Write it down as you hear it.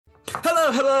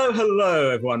Hello,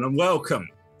 everyone, and welcome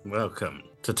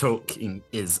to Talking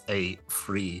is a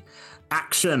Free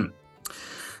Action.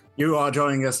 You are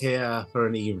joining us here for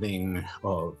an evening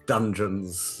of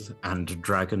Dungeons and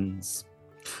Dragons.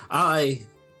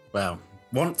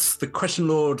 Once the Question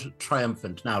Lord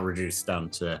Triumphant, now reduced down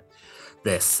to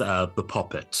this, the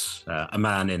Poppet, a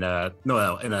man in a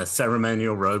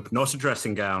ceremonial robe, not a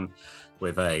dressing gown,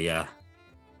 with a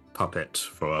puppet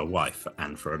for a wife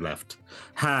and for a left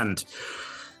hand.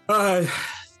 We've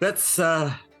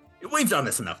done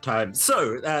this enough times.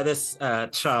 So this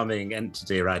charming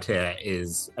entity right here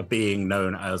is a being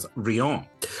known as Rion.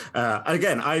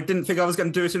 Again, I didn't think I was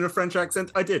going to do it in a French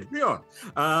accent. I did. Rion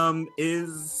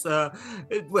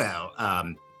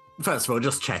first of all,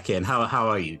 just check in. How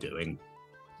are you doing?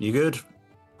 You good?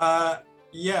 Well,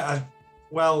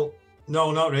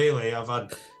 no, not really. I've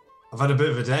had a bit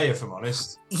of a day, if I'm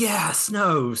honest. Yes,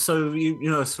 no. So you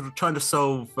know, sort of trying to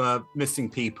solve missing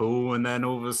people, and then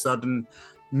all of a sudden,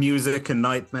 music and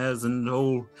nightmares and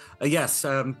all.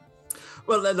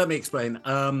 Let me explain.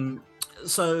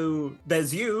 So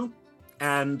there's you,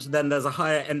 and then there's a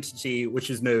higher entity which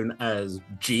is known as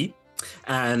G.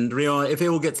 And Rion, if it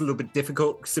all gets a little bit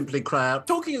difficult, simply cry out,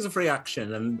 "Talking is a free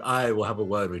action," and I will have a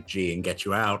word with G and get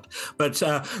you out. But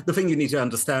the thing you need to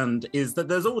understand is that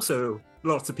there's also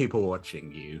lots of people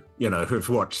watching you, who've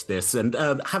watched this and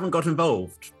haven't got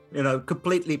involved,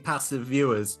 completely passive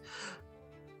viewers.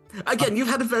 Again, you've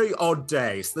had a very odd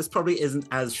day, so this probably isn't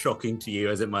as shocking to you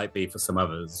as it might be for some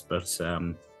others, but...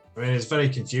 it's very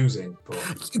confusing,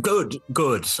 but... Good.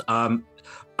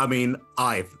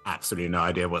 I've absolutely no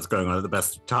idea what's going on at the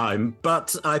best of time,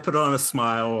 but I put on a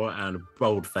smile and a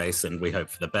bold face, and we hope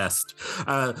for the best.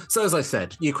 So as I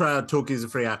said, you cry out, "Talk is a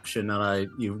free action," and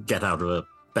you get out of a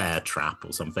bear trap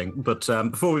or something. But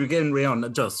before we begin,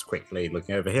 Rion, just quickly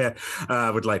looking over here,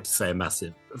 I would like to say a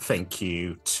massive thank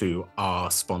you to our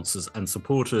sponsors and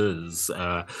supporters,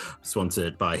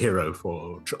 sponsored by Hero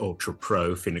Forge, Ultra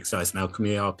Pro, Phoenix Dice and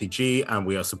Alchemy RPG, and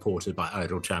we are supported by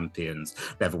Idle Champions,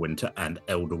 Neverwinter and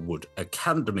Elderwood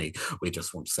Academy. We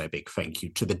just want to say a big thank you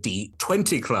to the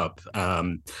D20 Club.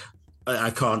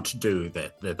 I can't do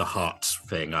the heart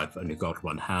thing. I've only got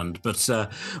one hand, but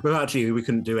without you, we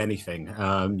couldn't do anything.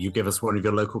 You give us one of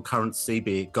your local currency,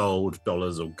 be it gold,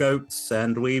 dollars, or goats,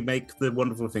 and we make the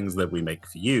wonderful things that we make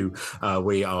for you.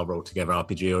 We are Roll Together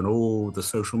RPG on all the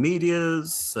social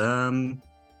medias. Look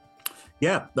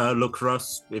for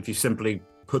us. If you simply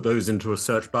put those into a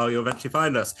search bar, you'll eventually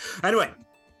find us. Anyway,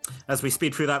 as we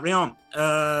speed through that, Rion,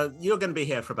 you're going to be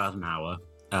here for about an hour.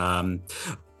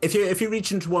 If you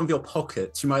reach into one of your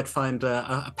pockets, you might find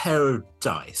a pair of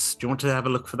dice. Do you want to have a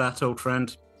look for that, old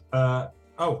friend? Yeah.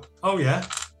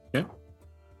 Yeah?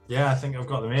 Yeah, I think I've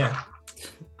got them here.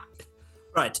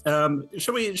 Right.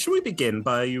 Shall we begin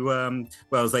by you,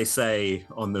 as they say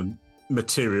on the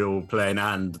material plane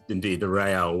and indeed the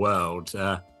real world,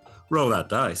 roll that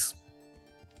dice.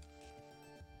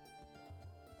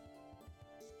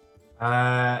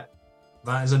 That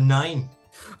is a 9.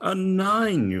 A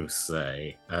 9, you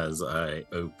say, as I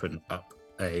open up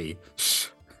a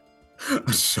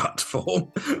shut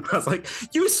form. I was like,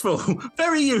 useful,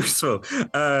 very useful.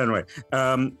 Anyway,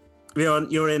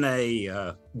 Leon, you're in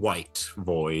a white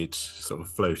void, sort of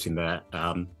floating there.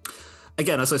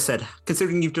 Again, as I said,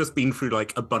 considering you've just been through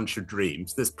like a bunch of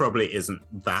dreams, this probably isn't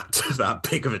that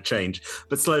big of a change.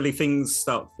 But slowly things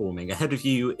start forming. Ahead of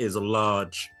you is a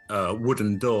large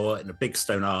wooden door and a big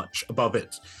stone arch. Above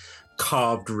it,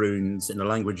 carved runes in a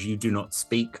language you do not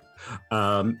speak.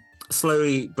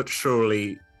 Slowly but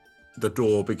surely, the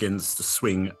door begins to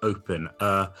swing open.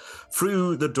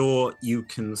 Through the door, you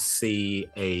can see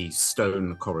a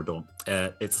stone corridor.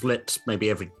 It's lit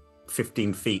maybe every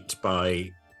 15 feet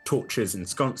by torches in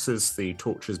sconces. The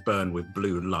torches burn with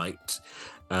blue light.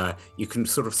 You can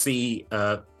sort of see...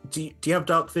 do you have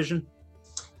dark vision?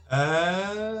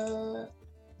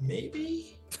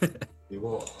 Maybe?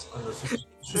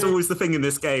 It's always the thing in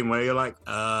this game where you're like,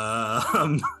 no,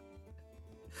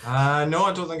 I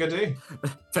don't think I do.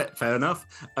 Fair enough.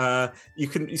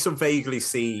 You sort of vaguely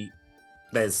see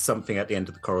there's something at the end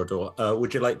of the corridor.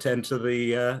 Would you like to enter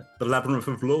the labyrinth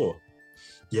of lore?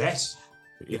 Yes.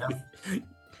 Yeah.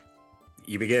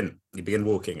 You begin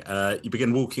walking. You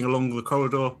begin walking along the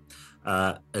corridor.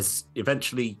 As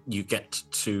eventually you get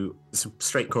to it's a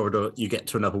straight corridor, you get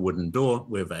to another wooden door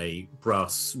with a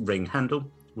brass ring handle.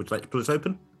 Would you like to pull it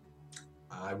open?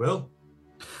 I will.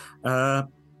 You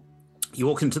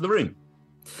walk into the room.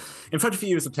 In front of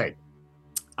you is a table.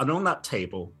 And on that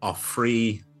table are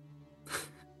 3...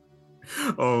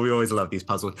 oh, we always love these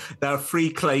puzzles. There are 3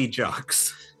 clay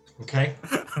jugs. Okay.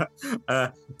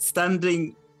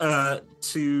 Standing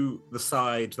to the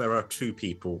side, there are two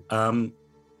people.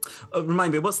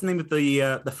 Remind me, what's the name of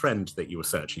the friend that you were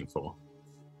searching for?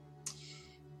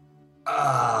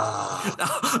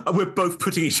 We're both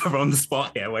putting each other on the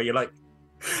spot here, where you're like,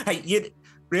 "Hey,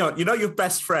 Rion, you know your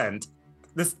best friend?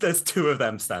 There's two of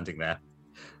them standing there,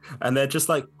 and they're just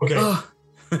like, okay,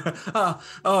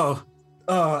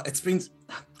 it's been,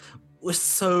 we're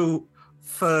so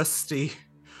thirsty,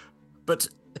 but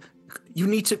you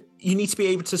need to be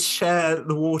able to share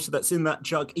the water that's in that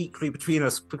jug equally between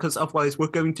us, because otherwise we're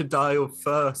going to die of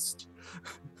thirst."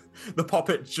 The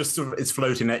puppet just sort of is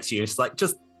floating next to you. It's like,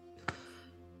 just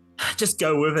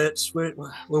go with it.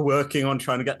 We're working on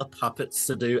trying to get the puppets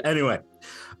to do. Anyway,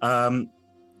 as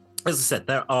I said,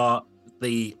 there are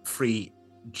the 3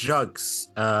 jugs.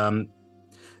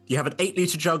 You have an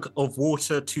 8-liter jug of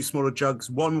water, 2 smaller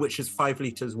jugs, one which is 5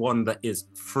 liters, one that is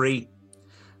free.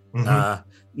 Mm-hmm.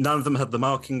 None of them have the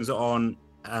markings on.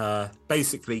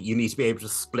 Basically, you need to be able to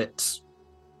split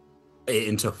it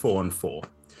into 4 and 4.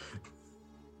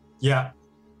 Yeah.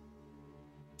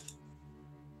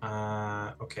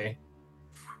 Okay.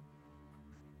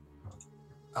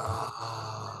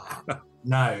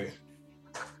 Now,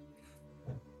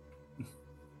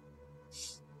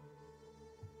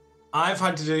 I've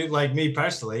had to do, like, me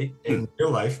personally, in real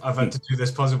life, I've had to do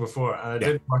this puzzle before, and I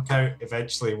didn't work out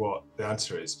eventually what the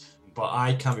answer is. But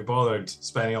I can't be bothered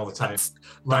spending all the time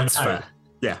that's fair.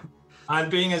 Yeah.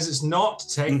 And being as it's not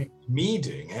technically me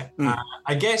doing it,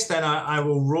 I guess then I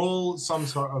will roll some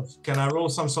sort of. Can I roll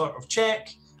some sort of check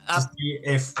to see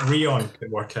if Rion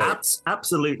can work out?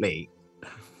 Absolutely.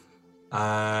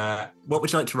 What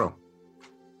would you like to roll?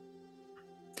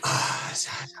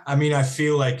 I mean, I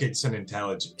feel like it's an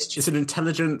intelligence. It's an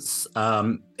intelligence.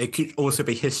 It could also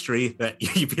be history, that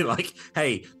you'd be like,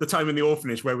 "Hey, the time in the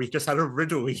orphanage where we just had a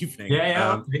riddle evening."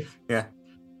 Yeah. Okay. Yeah.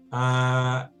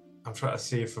 I'm trying to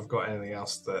see if I've got anything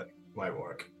else that might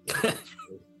work.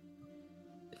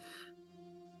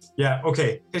 Yeah.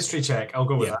 Okay. History check. I'll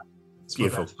go with that. It's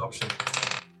beautiful option.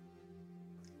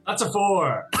 That's a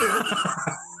 4.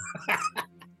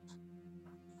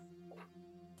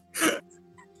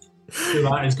 So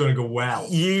that is going to go well.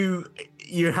 You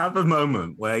have a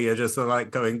moment where you're just sort of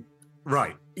like going,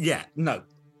 right, yeah, no,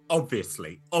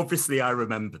 obviously I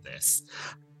remember this.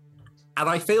 And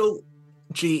I feel,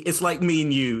 it's like me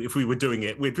and you, if we were doing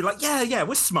it, we'd be like, yeah,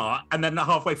 we're smart. And then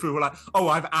halfway through, we're like, oh,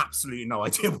 I have absolutely no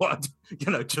idea what,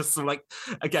 just sort of like,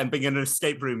 again, being in an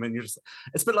escape room, and it's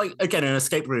a bit like, again, an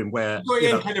escape room where...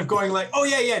 kind of going like, oh,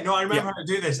 yeah, no, I remember how to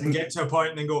do this, and get to a point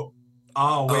and then go,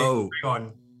 oh, wait, hang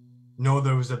on. No,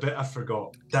 there was a bit I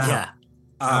forgot. Damn.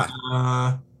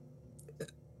 Yeah.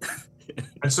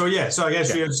 And so, so I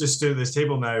guess Rio's just stood at this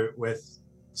table now with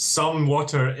some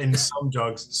water in some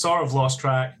jugs, sort of lost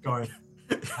track, going...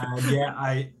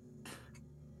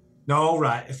 No,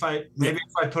 right. If I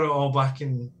put it all back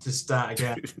into stat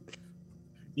again.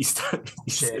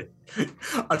 Shit.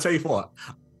 I'll tell you what.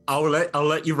 I'll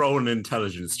let you roll an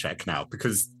intelligence check now,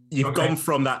 because you've gone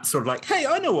from that sort of like, hey,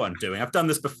 I know what I'm doing, I've done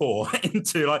this before,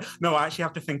 into like, no, I actually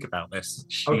have to think about this.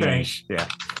 Okay. Yeah.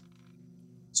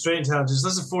 Straight intelligence.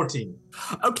 This is 14.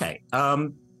 Okay.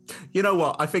 You know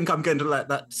what? I think I'm going to let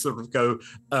that sort of go.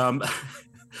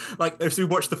 Like, if we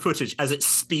watch the footage as it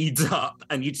speeds up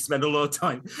and you spend a lot of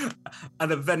time,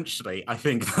 and eventually I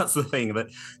think that's the thing, that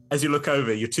as you look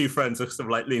over, your 2 friends are sort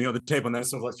of like leaning on the table, and they're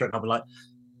sort of like straight up and like,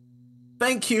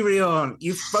 thank you, Rion,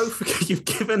 you've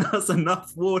given us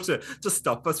enough water to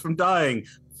stop us from dying.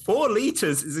 4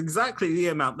 liters is exactly the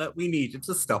amount that we needed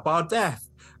to stop our death.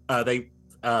 That's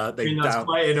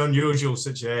quite an unusual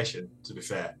situation, to be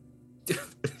fair.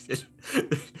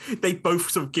 They both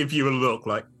sort of give you a look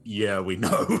like, yeah, we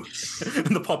know.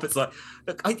 And the puppet's like,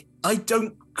 look, I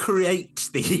don't create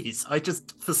these, I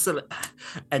just facilitate.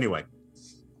 Anyway,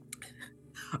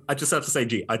 I just have to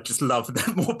say, I just love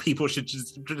that more people should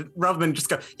just, rather than just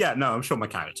go, yeah, no, I'm sure my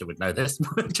character would know this.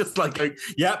 Just like going,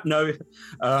 no.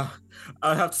 I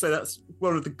have to say that's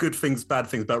one of the good things, bad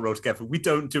things about Roll Together. We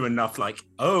don't do enough like,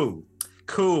 oh,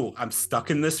 cool, I'm stuck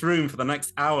in this room for the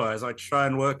next hour as I try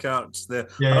and work out is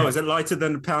it lighter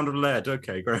than a pound of lead?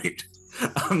 Okay, great.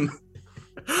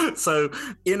 So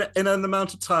in an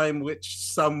amount of time, which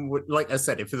some would, like I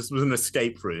said, if this was an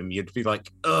escape room, you'd be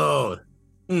like,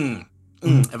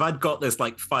 if I'd got this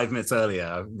like 5 minutes earlier,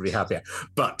 I'd be happier.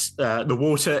 But the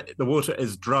water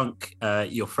is drunk.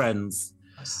 Your friends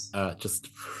just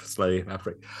slowly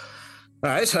evaporate. All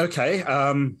right, okay.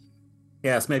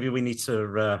 Yes, maybe we need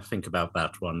to think about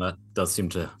that one. That does seem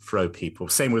to throw people.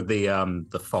 Same with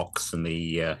the fox and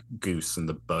the goose and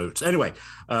the boat. Anyway,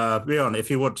 Rion,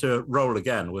 if you want to roll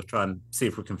again, we'll try and see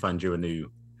if we can find you a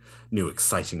new new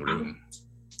exciting room.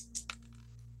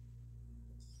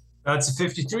 That's a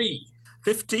 53.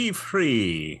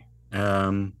 53.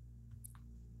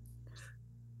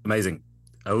 Amazing.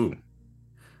 Oh.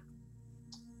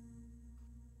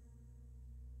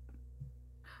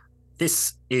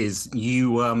 This is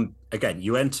you. Again,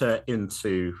 you enter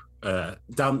into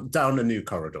down a new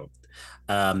corridor.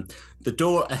 The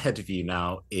door ahead of you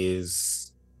now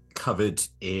is covered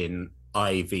in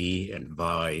ivy and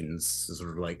vines,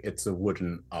 sort of like it's a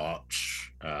wooden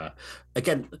arch.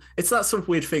 Again, it's that sort of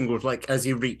weird thing with like as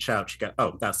you reach out, you go,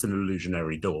 "Oh, that's an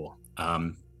illusionary door."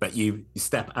 But you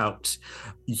step out,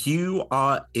 you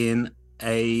are in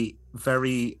a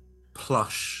very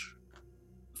plush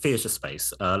theatre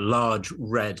space, large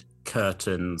red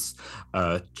curtains,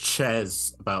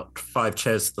 chairs, about 5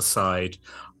 chairs to the side,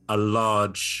 a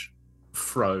large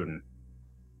throne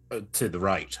to the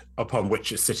right, upon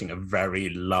which is sitting a very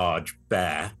large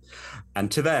bear. And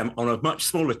to them, on a much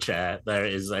smaller chair, there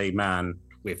is a man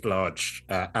with large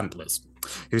antlers,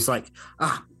 who's like,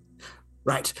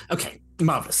 right, okay,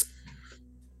 marvelous.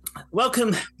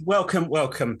 Welcome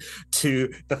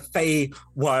to the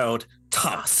Feywild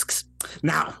Tasks.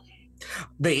 Now,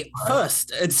 the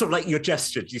first, it's sort of like your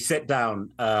gestures. You sit down.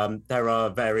 There are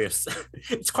various.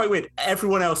 It's quite weird.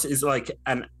 Everyone else is like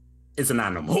an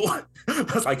animal.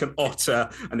 It's like an otter,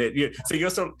 and so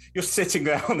you're sitting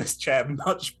there on this chair,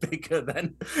 much bigger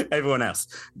than everyone else.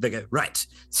 They go right.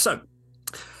 So.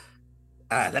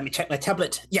 Let me check my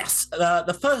tablet. Yes,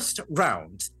 the first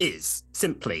round is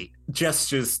simply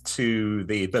gestures to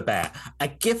the bear, a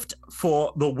gift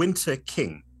for the Winter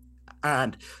King.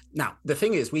 And now the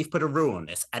thing is, we've put a rule on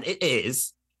this, and it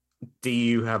is: do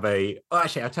you have a? Oh,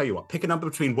 actually, I'll tell you what. Pick a number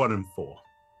between 1 and 4.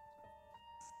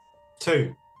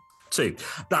 2. 2.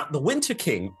 Now, the Winter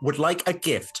King would like a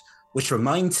gift which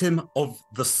reminds him of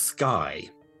the sky,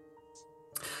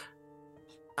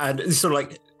 and it's sort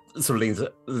of leans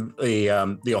at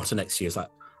the otter next to you. Is like,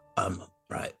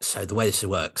 right. So the way this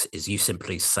works is you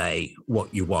simply say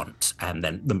what you want, and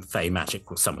then the Fey magic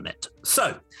will summon it.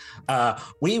 So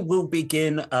we will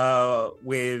begin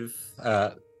with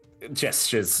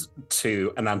gestures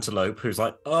to an antelope who's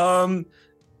like,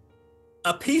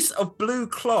 a piece of blue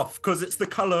cloth because it's the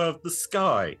color of the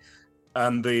sky.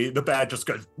 And the bear just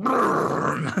goes,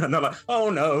 and they're like, oh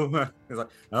no. He's like,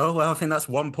 oh well, I think that's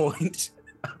 1 point.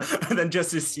 And then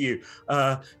justice to you,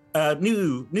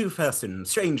 new person,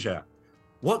 stranger.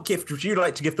 What gift would you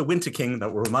like to give the Winter King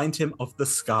that will remind him of the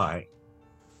sky?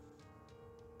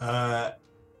 I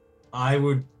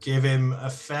would give him a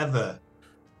feather.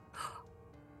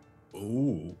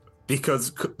 Ooh,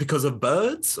 because of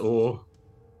birds, or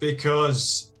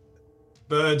because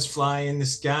birds fly in the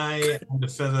sky and the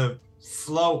feather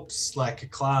floats like a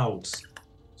cloud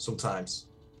sometimes.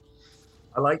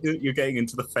 I like that you're getting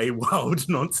into the Feywild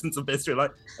nonsense of this. You're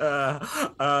like,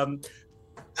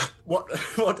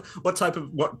 what type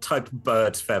of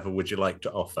bird feather would you like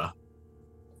to offer,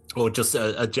 or just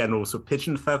a general sort of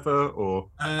pigeon feather, or?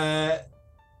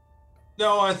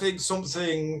 No, I think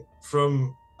something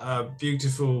from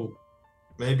beautiful,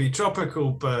 maybe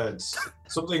tropical birds,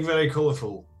 something very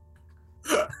colourful.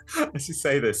 As you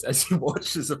say this, as you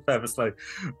watch as a feather slow,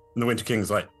 and the Winter King's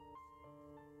like,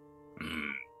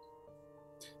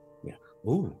 yeah,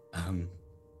 ooh,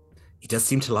 he does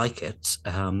seem to like it.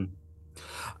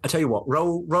 I tell you what,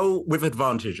 roll with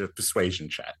advantage of persuasion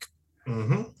check.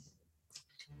 Mm-hmm.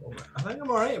 I think I'm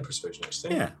all right at persuasion,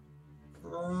 actually. Yeah.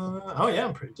 Yeah,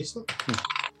 I'm pretty decent.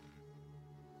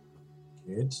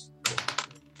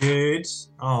 Good.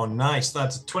 Oh, nice.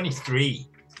 That's a 23.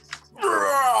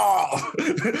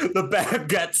 The bear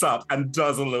gets up and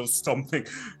does a little stomping.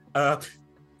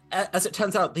 As it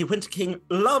turns out, the Winter King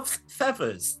loves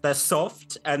feathers. They're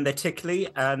soft and they're tickly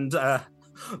and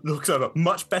looks over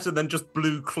much better than just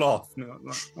blue cloth.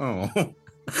 Oh.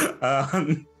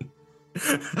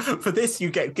 For this, you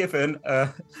get given,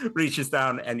 reaches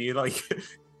down and you like,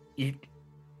 do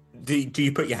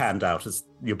you put your hand out as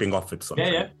you're being offered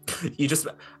something? Yeah. You just,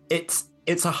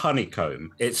 it's a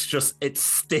honeycomb. It's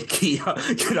sticky,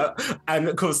 and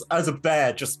of course, as a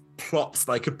bear just plops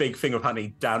like a big thing of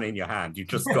honey down in your hand, you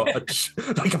just got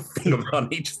like a thing of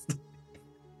honey.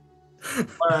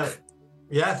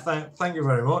 Thank you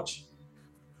very much.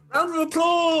 Round of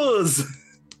applause.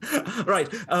 Right,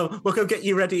 we'll go get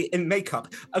you ready in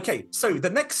makeup. Okay, so the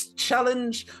next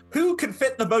challenge, who can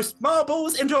fit the most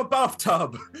marbles into a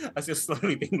bathtub? As you're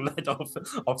slowly being led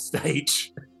off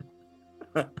stage.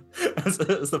 as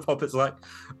the puppet's like,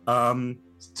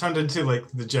 It's turned into like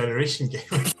the generation game.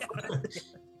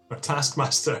 Or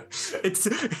Taskmaster. It's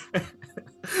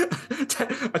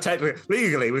technically,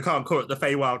 legally, we can't call it the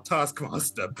Feywild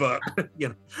Taskmaster, but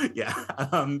yeah.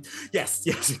 Yes,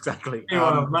 exactly.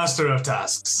 Master of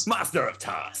Tasks. Master of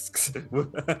Tasks.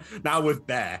 Now with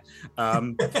Bear.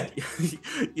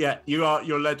 Yeah,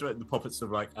 you're led to it. The puppets are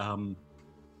like,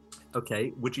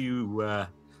 okay, would you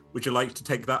like to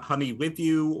take that honey with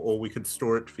you, or we could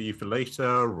store it for you for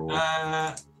later? Or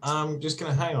I'm just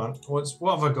gonna hang on. What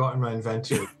have I got in my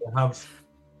inventory?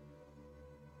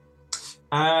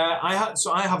 I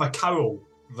have a cowl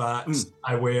that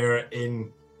I wear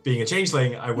in being a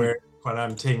changeling. I wear it when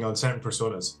I'm taking on certain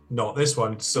personas, not this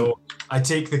one. So I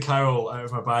take the cowl out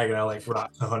of my bag and I like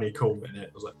wrap the honeycomb in it.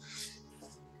 I was like,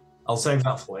 I'll save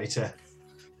that for later.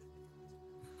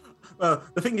 Well,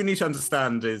 the thing you need to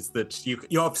understand is that you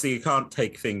obviously can't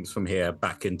take things from here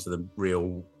back into the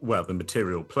the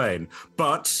material plane,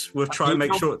 but we'll try and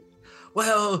make sure.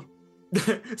 Well,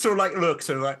 sort of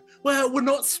like, well, we're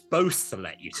not supposed to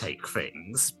let you take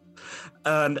things.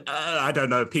 And I don't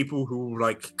know, people who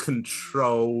like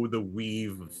control the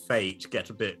weave of fate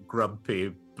get a bit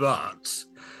grumpy, but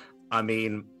I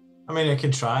mean, I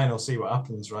can try and I'll see what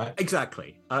happens, right?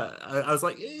 Exactly. I was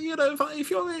like,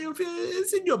 if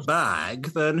it's in your bag,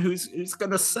 then who's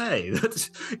going to say that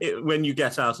when you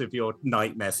get out of your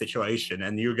nightmare situation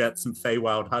and you get some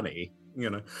Feywild honey,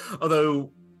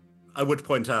 Although I would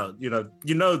point out, you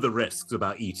know the risks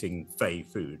about eating Fey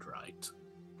food, right?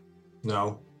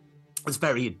 No. It's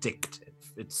very addictive.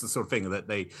 It's the sort of thing that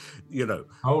they,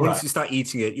 once you start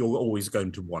eating it, you're always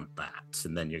going to want that,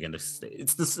 and then you're going to.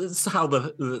 It's how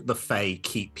the Fey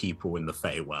keep people in the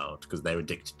Fey world, because they're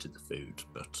addicted to the food.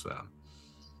 But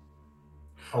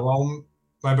well,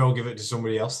 maybe I'll give it to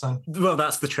somebody else then. Well,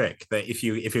 that's the trick. That if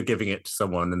you're giving it to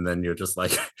someone, and then you're just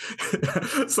like,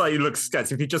 slightly looks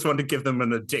sketchy. If you just want to give them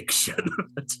an addiction.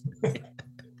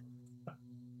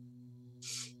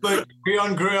 Look,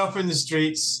 Rion grew up in the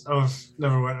streets of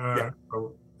Neverwinter. Yeah.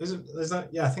 Is that?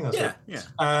 Yeah, I think that's right.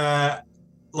 Yeah.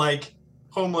 Like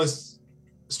homeless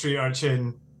street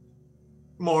urchin,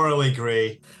 morally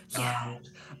grey. Yeah.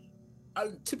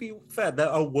 To be fair, there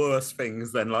are worse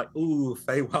things than like, ooh,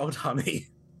 Feywild honey.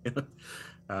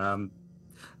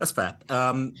 That's fair.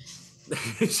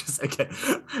 It's just okay.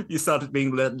 You started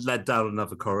being led down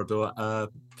another corridor.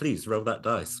 Please roll that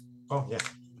dice. Oh yeah.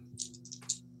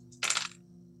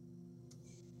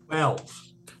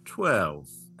 12. 12.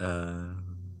 12.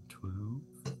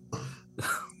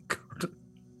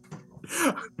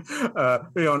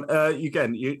 Rion,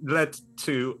 again, you led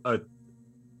to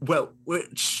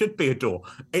it should be a door.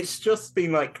 It's just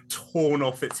been like torn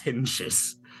off its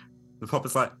hinges. The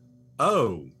puppet's like,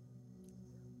 oh,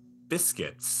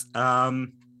 biscuits.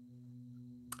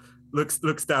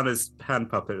 Looks down his hand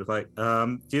puppet. It's like,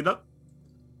 do you know?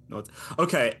 No.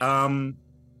 Okay.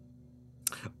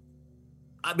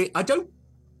 I mean, I don't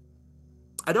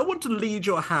want to lead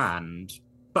your hand,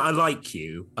 but I like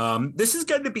you. This is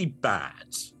going to be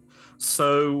bad.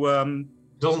 So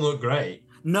doesn't look great.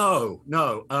 No.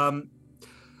 Do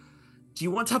you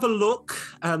want to have a look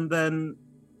and then?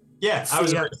 Yeah, I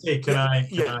was about to say, can I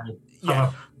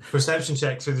have a perception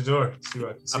check through the door? See what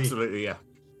I can see. Absolutely, yeah.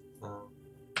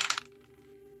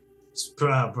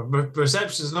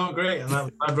 Perception is not great, and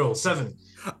that I roll 7.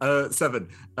 7.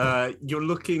 You're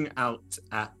looking out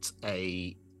at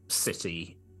a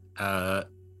city. Have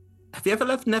you ever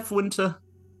left Neverwinter?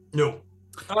 No.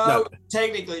 No.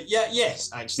 Technically, yes,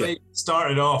 actually. Yeah.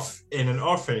 Started off in an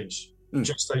orphanage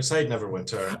just outside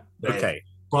Neverwinter. Okay.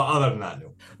 But other than that,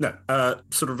 no. No.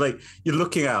 Sort of like you're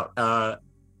looking out.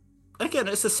 Again,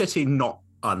 it's a city not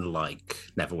unlike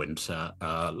Neverwinter.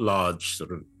 Large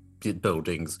sort of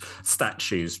buildings,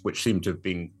 statues which seem to have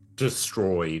been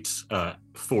destroyed,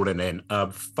 fallen in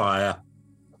fire.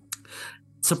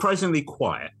 Surprisingly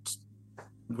quiet,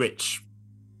 which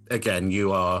again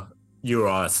you are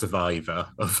a survivor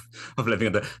of living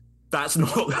under. That's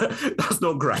not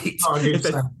great.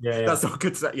 That's not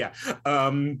good. Yeah.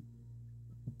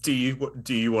 Do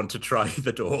you want to try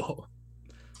the door?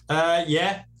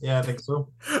 Yeah, I think so.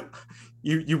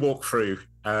 You walk through.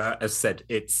 As said,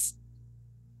 it's.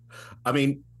 I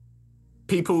mean,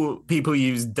 people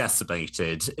use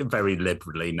decimated very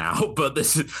liberally now, but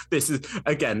this is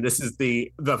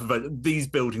these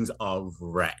buildings are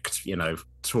wrecked,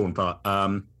 torn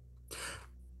apart.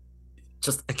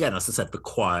 Just again, as I said, the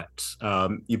quiet.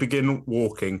 You begin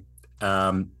walking,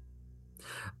 and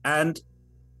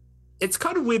it's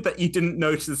kind of weird that you didn't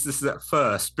notice this at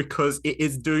first, because it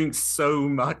is doing so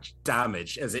much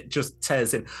damage as it just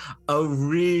tears in a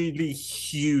really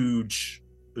huge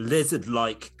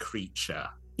lizard-like creature,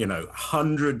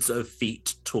 hundreds of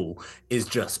feet tall, is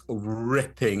just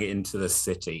ripping into the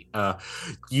city.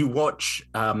 You watch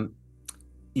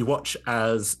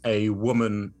as a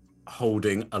woman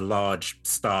holding a large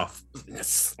staff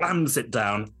slams it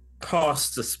down,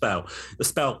 casts a spell. The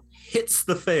spell hits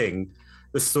the thing,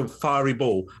 this sort of fiery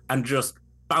ball, and just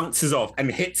bounces off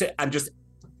and hits it and just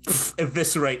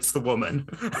eviscerates the woman.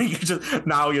 You're just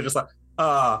like,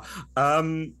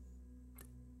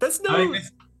 there's no.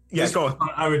 Go on.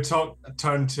 I would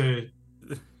turn to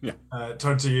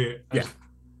you.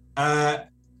 Yeah.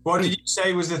 What did you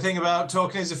say was the thing about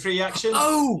talking as a free action?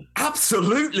 Oh,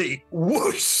 absolutely!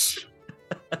 Whoosh!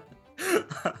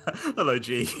 Hello,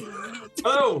 G.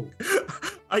 Oh,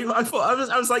 I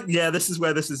thought I was like, yeah, this is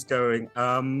where this is going.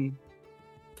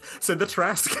 So the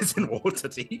Trask is in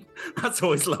Waterdeep. That's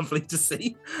always lovely to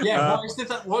see. Yeah,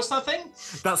 what's that thing?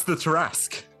 That's the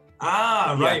Trask.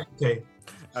 Ah, right. Okay.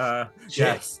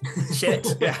 Yes. Shit.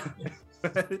 Yeah.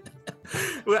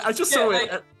 Well, I just saw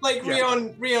it.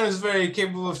 Rion is very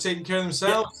capable of taking care of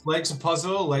themselves. Yeah. Likes a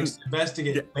puzzle, likes to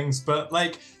investigate things, but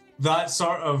like that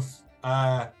sort of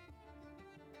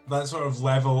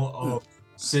level of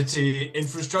city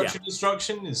infrastructure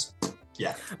destruction is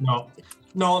not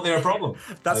their problem.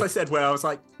 That's what I said. Where I was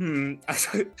like, You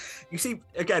see,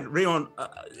 again, Rion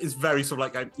is very sort of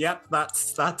like, going, yep,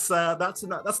 that's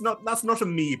not a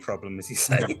me problem, as you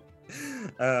say. Okay.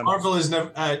 Marvel is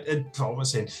never. What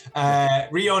was I saying?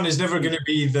 Rion is never going to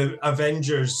be the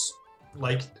Avengers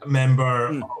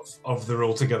member of the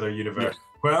Roll Together universe.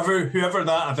 Yeah. Whoever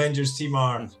that Avengers team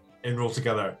are in Roll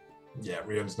Together,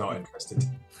 Rion's not interested.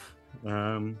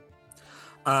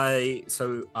 I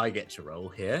get to roll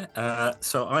here.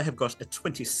 So I have got a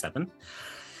 27.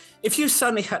 If you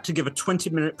suddenly had to give a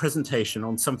 20-minute presentation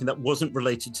on something that wasn't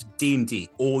related to D&D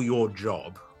or your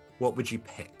job, what would you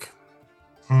pick?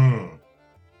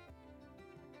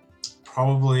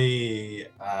 Probably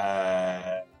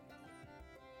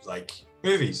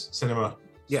movies, cinema.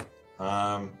 Yeah.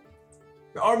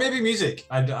 Or maybe music.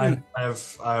 I've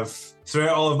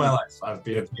throughout all of my life, I've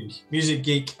been a big music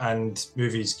geek and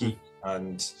movies geek,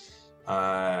 and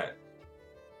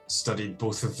studied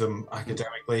both of them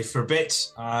academically for a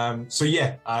bit. Those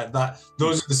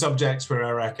are the subjects where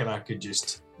I reckon I could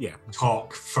just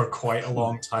talk for quite a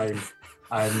long time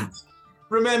and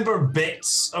remember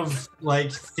bits of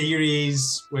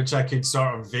theories which I could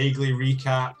sort of vaguely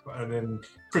recap and then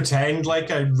pretend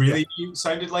like I really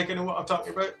sounded like I know what I'm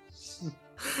talking about.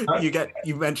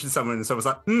 You mentioned someone and someone's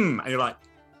like, and you're like,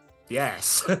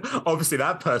 yes, obviously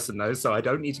that person knows, so I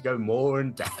don't need to go more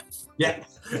in depth. Yeah.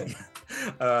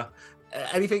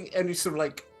 Any sort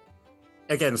of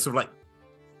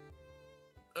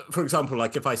for example,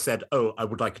 if I said, I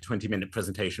would like a 20-minute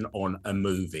presentation on a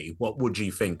movie, what would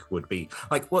you think would be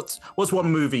what's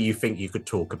one movie you think you could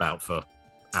talk about for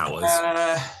hours?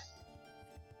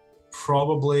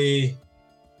 Probably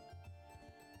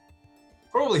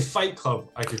Fight Club.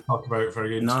 I could talk about for a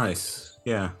good nice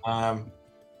time. Yeah.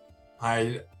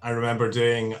 I remember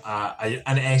doing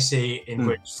an essay in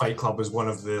which Fight Club was one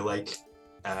of the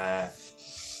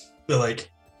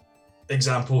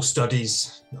example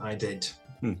studies I did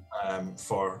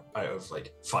for out of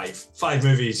five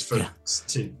movies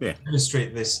to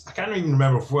illustrate this. I can't even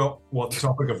remember what the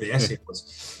topic of the essay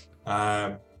was.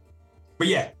 But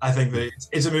I think that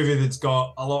it's a movie that's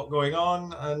got a lot going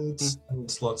on and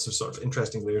lots of sort of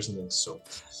interesting layers in this. So,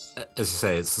 as you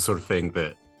say, it's the sort of thing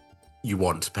that you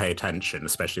want to pay attention,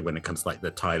 especially when it comes to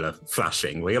the Tyler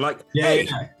flashing, where you're like,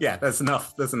 there's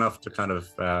enough to kind of.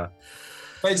 But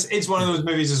it's one of those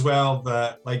movies as well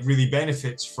that really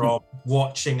benefits from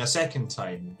watching a second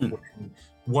time.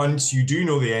 Once you do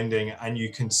know the ending and you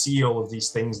can see all of these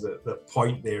things that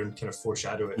point there and kind of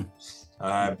foreshadow it,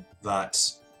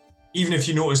 that even if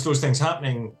you notice those things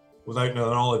happening without the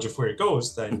knowledge of where it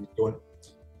goes, then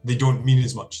they don't mean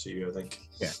as much to you, I think.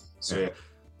 Yeah. So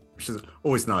which is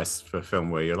always nice for a film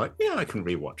where you're like, I can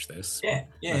rewatch this. Yeah,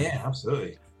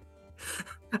 absolutely.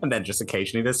 And then just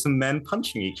occasionally there's some men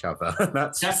punching each other.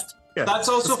 That's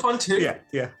also fun too.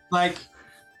 Yeah.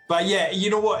 But you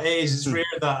know what it is? It's rare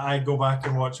that I go back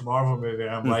and watch a Marvel movie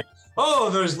and I'm like,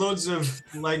 there's loads of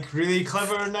really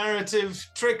clever narrative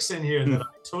tricks in here that I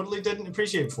totally didn't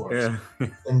appreciate before. Yeah.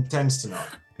 And tends to not.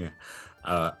 Yeah.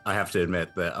 I have to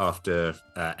admit that after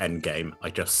Endgame, I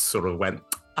just sort of went,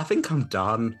 I think I'm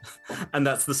done. And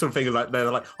that's the sort of thing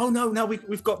they're like, oh no,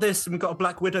 we've got this and we've got a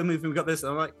Black Widow movie, we've got this.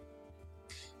 And I'm like,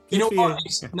 you know what?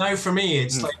 Now for me,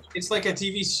 it's like a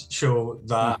TV show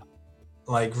that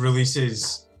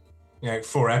releases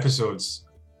 4 episodes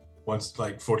once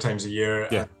 4 times a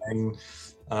year, and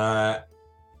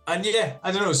And yeah,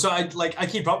 I don't know. So I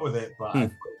keep up with it,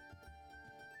 but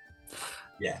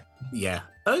yeah.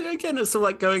 Again, it's sort of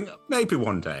like going maybe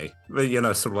one day, but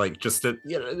sort of like just sort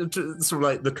of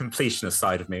like the completionist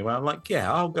side of me, where I'm like,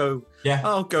 yeah, I'll go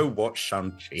watch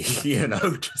Shang-Chi,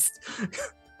 just.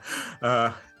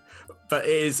 But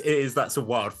it is that's a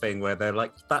wild thing where they're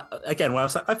like that again. Where I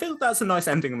was like, I feel that's a nice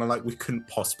ending, and they're like, we couldn't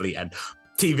possibly end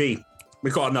TV.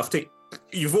 We've got enough to.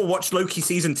 You've all watched Loki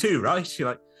season 2, right? You're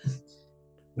like,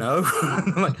 no,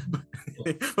 like,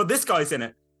 but this guy's in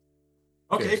it.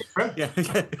 Okay, good. Yeah,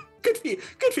 good for you.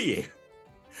 Good for you.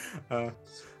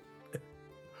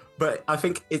 But I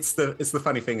think it's the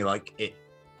funny thing, like it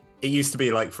used to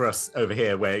be like for us over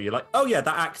here where you're like, oh yeah,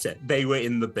 that actor, they were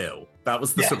in the bill. That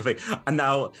was the sort of thing. And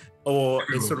now, or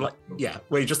it's sort of like,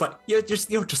 where you're just like, you'll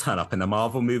just turn up in a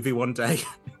Marvel movie one day.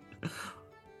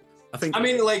 I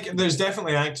mean, like, there's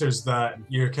definitely actors that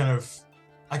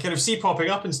I kind of see popping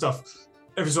up and stuff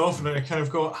every so often, and I kind of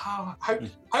go, how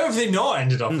have they not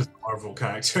ended up as a Marvel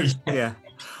character yet? Yeah.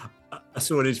 I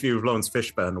saw an interview with Lawrence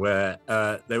Fishburne where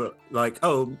they were like,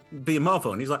 oh, be in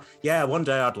Marvel. And he's like, yeah, one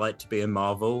day I'd like to be in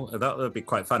Marvel. That would be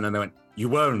quite fun. And they went, you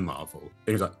were in Marvel? And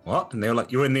he was like, what? And they were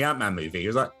like, you were in the Ant-Man movie. He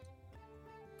was like,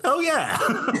 oh, yeah.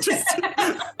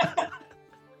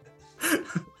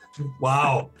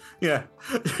 Wow. Yeah.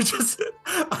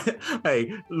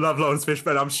 Hey, love Lawrence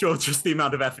Fishburne. I'm sure just the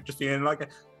amount of effort just being like,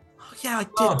 oh, yeah, I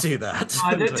did do that.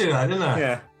 I did do that, didn't I?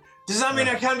 Yeah. Does that mean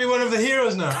I can't be one of the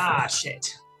heroes now? Ah,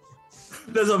 shit.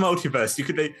 There's a multiverse.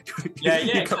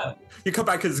 You come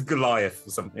back as Goliath or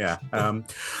something. Yeah. I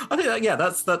think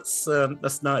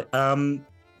that's nice.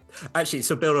 Actually,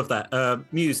 so build of that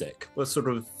music. What sort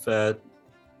of,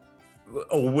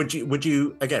 or would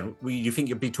you again? You think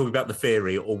you'd be talking about the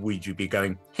theory, or would you be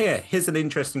going here's an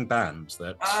interesting band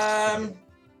that?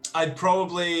 I'd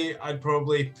probably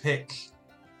pick.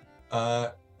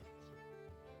 I'm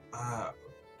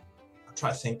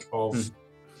trying to think of.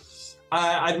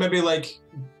 I'd maybe like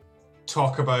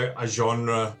talk about a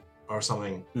genre or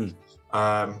something.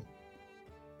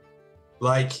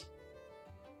 Like,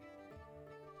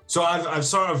 so I've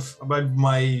sort of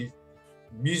my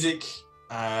music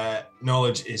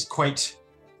knowledge is quite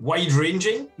wide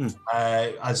ranging,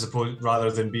 as opposed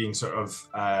rather than being sort of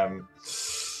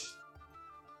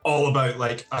all about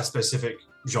like a specific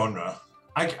genre.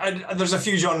 There's a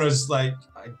few genres like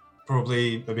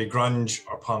probably maybe grunge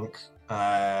or punk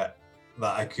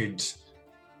that I could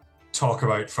talk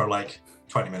about for like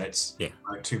 20 minutes,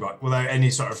 without any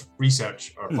sort of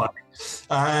research or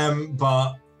planning.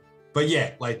 But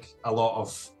yeah, like a lot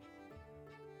of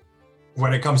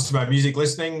when it comes to my music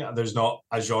listening, there's not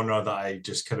a genre that I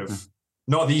just kind of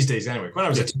not these days anyway. When I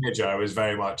was a teenager, I was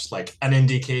very much like an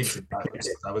indie kid.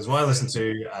 That was what I listened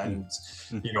to, and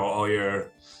all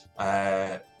your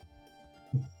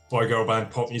boy girl band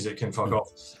pop music can fuck off.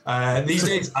 These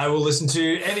days, I will listen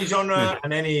to any genre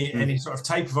and any sort of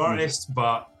type of artist,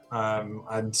 but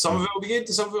and some of it will be good,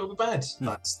 and some of it will be bad.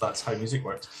 That's how music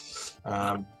works.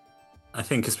 I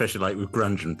think especially like with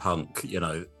grunge and punk,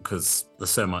 because there's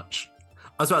so much.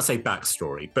 I was about to say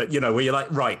backstory, but where you're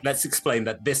like, right, let's explain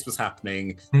that this was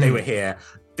happening. They were here.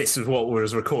 This is what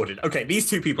was recorded. Okay, these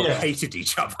two people hated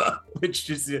each other, which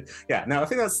is No, I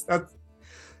think that's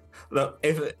look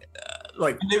if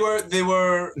like they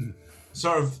were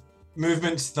sort of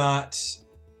movements that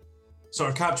sort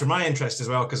of capture my interest as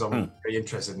well, because I'm very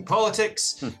interested in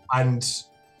politics, and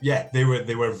they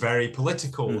were very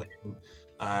political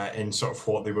in sort of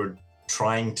what they were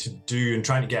trying to do and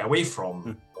trying to get away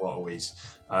from a lot of ways.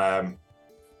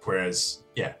 Whereas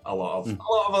a lot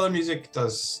of other music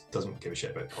doesn't give a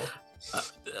shit about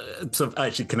politics. So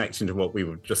actually connecting to what we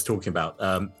were just talking about,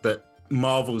 that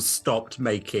Marvel stopped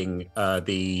making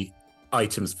the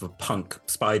items for punk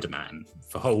Spider-Man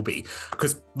for Holby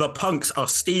because the punks are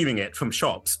stealing it from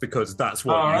shops because that's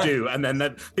what you do, and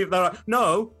then people are like,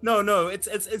 no,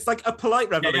 it's like a polite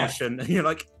revolution. And you're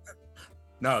like,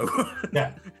 no.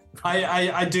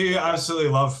 I do absolutely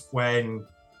love when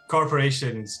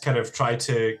corporations kind of try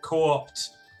to co-opt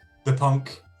the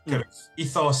punk kind of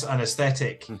ethos and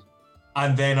aesthetic,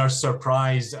 and then are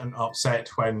surprised and upset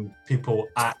when people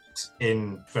act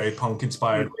in very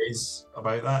punk-inspired ways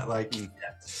about that. Like,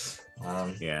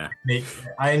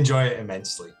 I enjoy it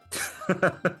immensely.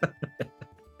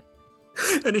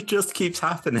 And it just keeps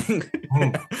happening.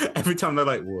 Every time they're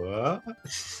like, what?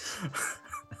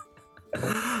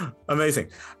 Amazing.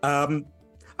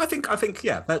 I think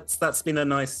that's been a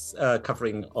nice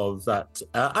covering of that.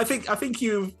 I think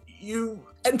you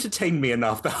entertained me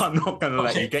enough that I'm not going to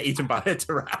let you get eaten by a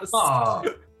Taras. Oh,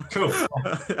 cool.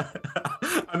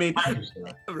 I mean,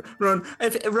 Ron,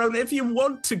 if you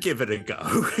want to give it a go,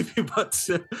 if you want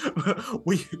to,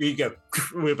 we go.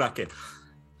 We're back in.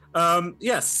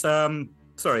 Yes.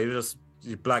 Sorry,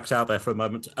 you blacked out there for a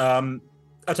moment. I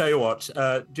tell you what.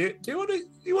 Do you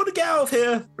want to get out of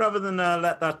here rather than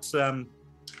let that?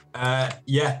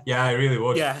 Yeah, I really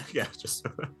would. Yeah. Just.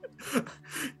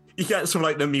 You get sort of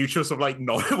like the mutual sort of like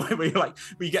nod where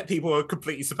you get people who are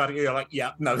completely sympathetic. You're like,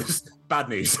 yeah, no, this is bad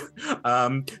news.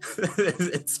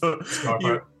 It's sort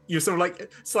of, you sort of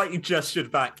like slightly gestured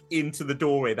back into the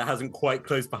doorway that hasn't quite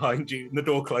closed behind you, and the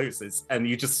door closes, and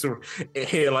you just sort of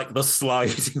hear like the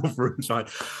sliding of rooms.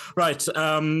 Right.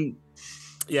 Don't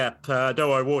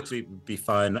worry, Waterloo will be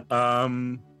fine. I'll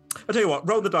tell you what,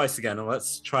 roll the dice again, and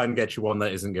let's try and get you one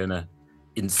that isn't going to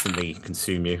instantly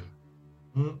consume you.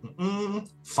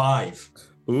 5.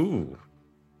 Ooh.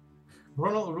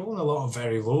 Rolling a lot of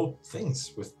very low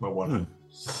things with my one.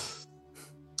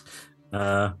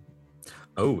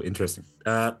 Interesting.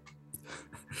 The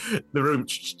room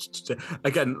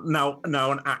again. Now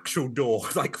an actual door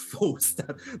like falls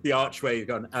down the archway.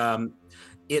 Gone.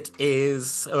 It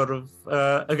is sort of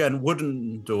again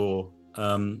wooden door,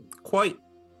 quite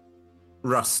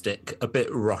rustic, a bit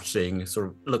rotting. Sort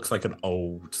of looks like an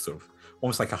old sort of.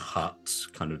 Almost like a hut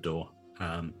kind of door.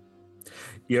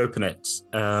 You open it.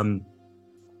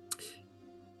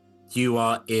 You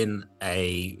are in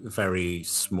a very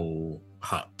small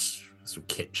hut, sort of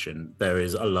kitchen. There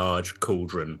is a large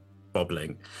cauldron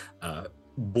bobbling,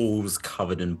 walls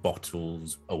covered in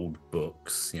bottles, old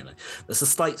books. There's a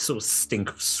slight sort of stink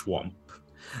of swamp,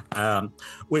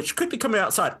 which could be coming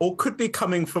outside or could be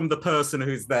coming from the person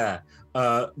who's there.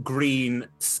 Green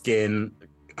skin,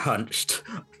 hunched,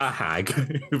 a hag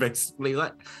who basically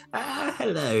like,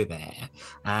 hello there.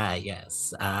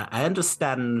 Yes, I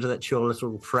understand that your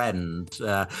little friend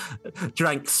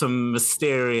drank some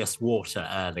mysterious water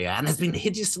earlier and has been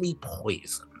hideously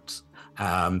poisoned.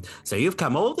 So you've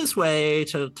come all this way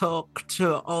to talk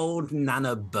to old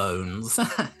Nana Bones.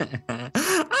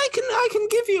 I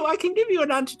can give you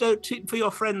an antidote for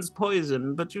your friend's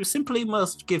poison, but you simply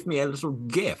must give me a little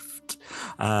gift.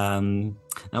 Now,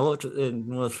 what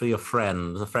for your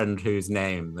friend, the friend whose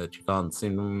name that you can't see?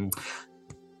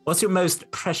 What's your most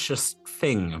precious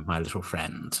thing, my little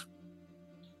friend?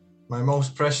 My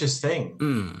most precious thing?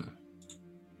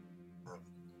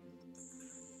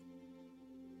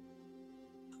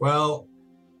 Well,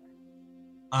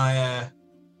 I'm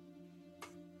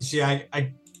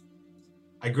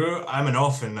an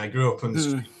orphan. I grew up on the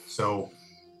street, so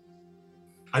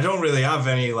I don't really have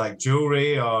any like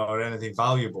jewelry or anything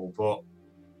valuable. But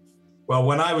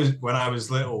when I was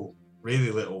little,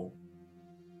 really little,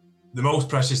 the most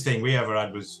precious thing we ever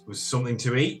had was something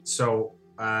to eat. So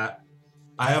I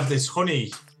have this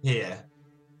honey here.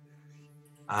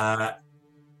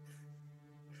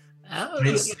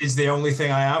 It's the only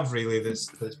thing I have really that's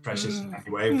precious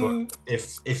anyway. But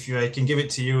if you can give it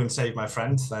to you and save my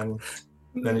friend,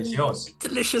 then it's yours.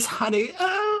 Delicious honey.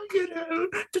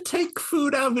 To take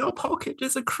food out of your pocket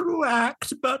is a cruel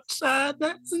act, but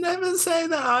let's never say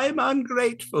that I'm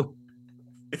ungrateful.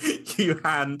 You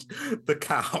hand the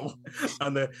cow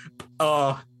and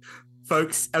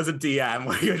folks, as a DM,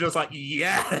 where you're just like,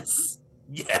 yes.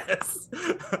 That's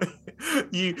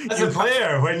a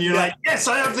player when you're like, yes,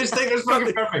 I have this thing that's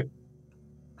fucking perfect.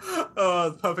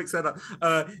 Oh, perfect setup.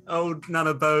 Old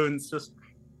Nana Bones just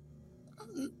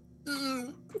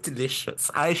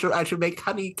delicious. I should make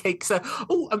honey cakes.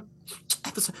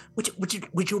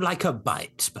 Would you like a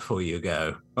bite before you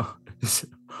go? Oh,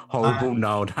 horrible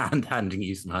nod, handing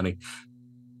you some honey.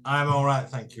 I'm all right,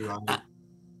 thank you, Andy.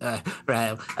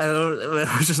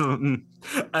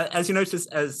 As you notice,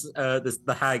 as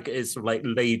the hag is sort of like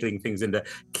ladling things in there,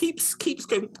 keeps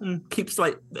going, keeps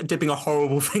like dipping a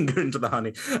horrible finger into the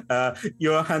honey.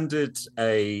 You're handed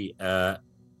a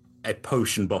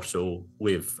potion bottle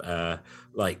with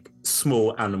like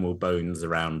small animal bones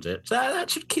around it. That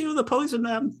should cure the poison.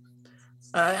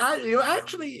 You're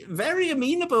actually very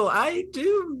amenable. I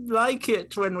do like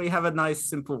it when we have a nice,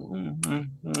 simple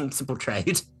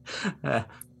trade.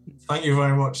 Thank you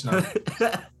very much. Now,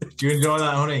 do you enjoy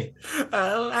that honey?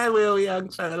 I will, young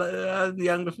friend.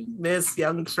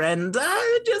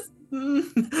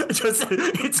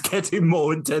 It's getting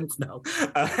more intense now.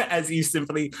 As you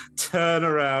simply turn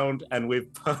around and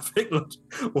with perfect logic,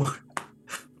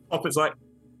 Hopper's like,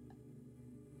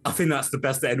 I think that's the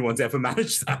best that anyone's ever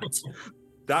managed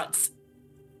that.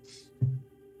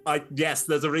 Yes,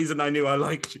 there's a reason I knew I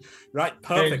liked you. Right,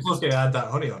 perfect. Look, I had that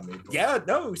honey on me. But... Yeah,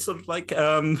 no, sort of like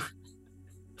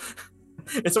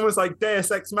it's almost like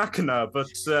Deus Ex Machina, but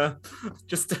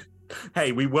just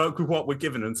hey, we work with what we're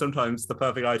given, and sometimes the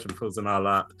perfect item falls in our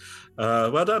lap.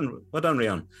 Well done,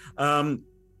 Rion.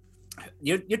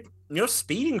 You're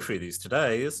speeding through these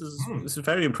today. This is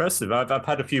very impressive. I've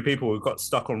had a few people who got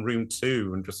stuck on room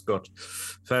 2 and just got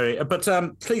very. But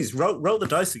please roll the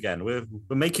dice again. We're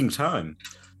making time.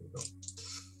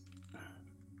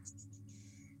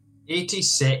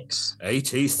 86.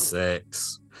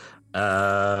 86.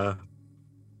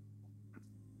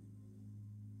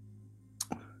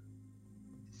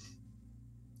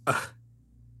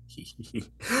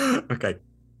 Okay,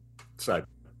 so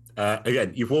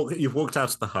again, you've walked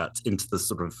out of the hut into the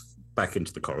sort of back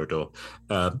into the corridor.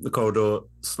 The corridor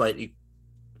slightly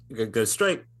goes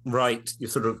straight right. You're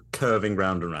sort of curving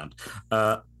round and round.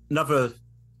 Another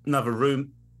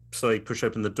room. So you push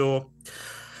open the door.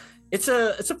 It's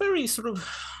a very sort of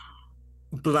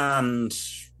bland,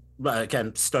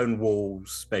 again, stone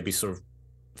walls, maybe sort of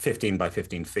 15 by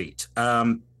 15 feet.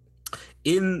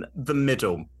 In the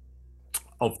middle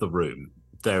of the room,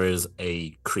 there is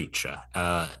a creature.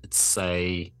 It's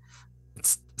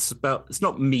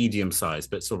not medium sized,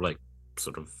 but it's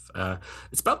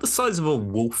it's about the size of a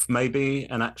wolf, maybe.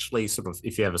 And actually, sort of,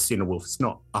 if you ever seen a wolf, it's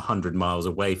not 100 miles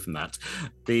away from that.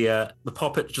 The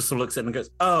puppet just sort of looks at it and goes,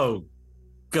 "Oh,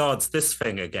 God, it's this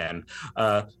thing again."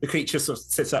 The creature sort of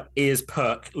sits up, ears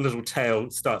perk, little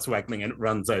tail starts waggling, and it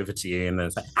runs over to you, and then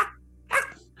it's like, ah,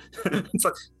 ah. It's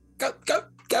like, go.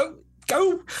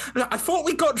 I thought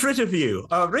we got rid of you.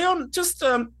 Rion, just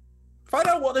find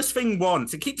out what this thing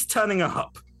wants. It keeps turning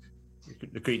up.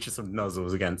 The creature sort of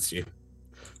nuzzles against you.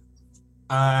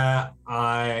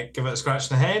 I give it a scratch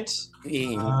in the head.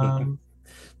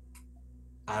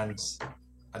 And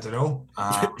I don't know.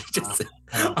 I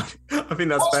think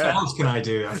that's what fair. spells can I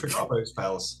do? I forgot about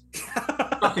spells.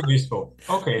 Fucking useful.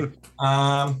 Okay.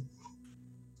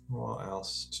 What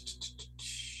else?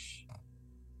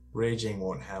 Raging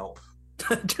won't help.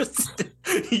 Just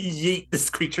yeet this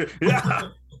creature.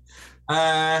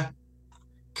 Can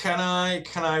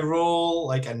I roll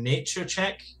like a nature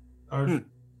check or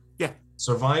yeah,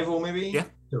 survival maybe? Yeah.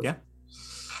 Sure. Yeah.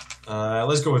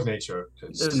 Let's go with nature.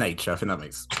 Nature, I think that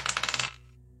makes.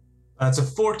 That's a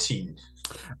 14.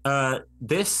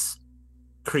 This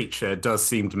creature does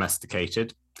seem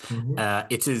domesticated. Mm-hmm.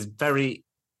 It is very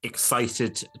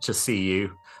excited to see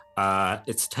you.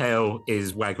 Its tail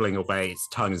is waggling away. Its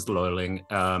tongue is lolling.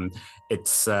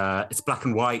 It's black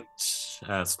and white,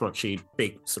 splotchy,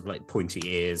 big, sort of like pointy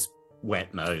ears,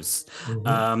 wet nose.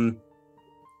 Mm-hmm.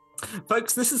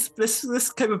 Folks,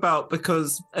 this came about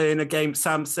because in a game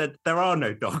Sam said there are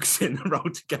no dogs in Roll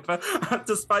Together,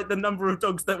 despite the number of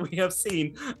dogs that we have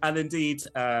seen. And indeed,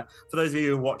 for those of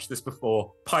you who watched this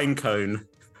before, Pinecone,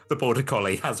 the border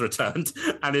collie, has returned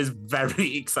and is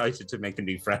very excited to make a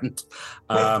new friend.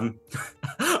 I'm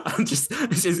just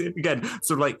again,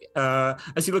 sort of like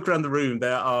as you look around the room,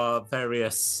 there are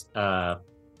various.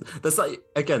 There's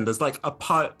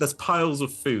piles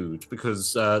of food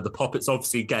because the puppet's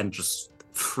obviously again just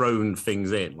thrown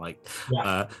things in.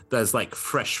 There's like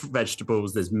fresh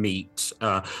vegetables, there's meat,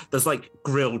 there's like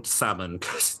grilled salmon.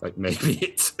 Like maybe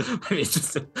it's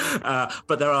just,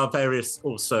 but there are various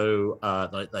also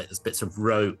like there's bits of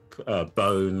rope,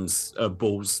 bones,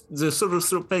 balls. There's sort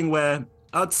of thing where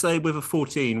I'd say with a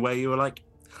 14, where you were like,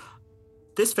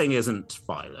 this thing isn't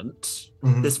violent.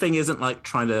 Mm-hmm. This thing isn't like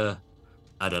trying to,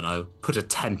 I don't know, put a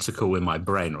tentacle in my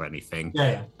brain or anything.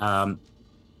 Yeah.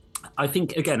 I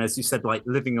think, again, as you said, like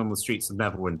living on the streets of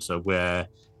Neverwinter, where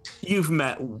you've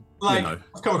met, I've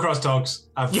come across dogs.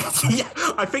 I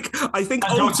think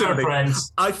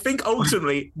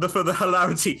ultimately, for the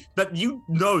hilarity, that you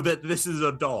know that this is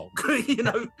a dog.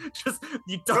 Just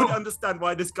you don't understand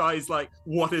why this guy is like,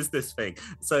 what is this thing?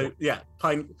 So yeah,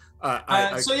 I'll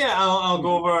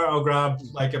go over. I'll grab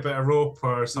like a bit of rope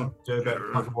or something, a bit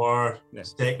of war,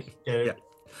 stick. Your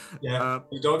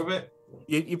dog a bit.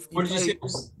 What did you say it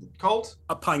was called?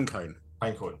 A pinecone.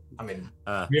 Pinecone. I mean,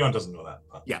 Rion doesn't know that.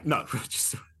 But. Yeah, no.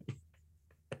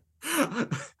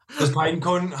 Does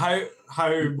Pinecone, how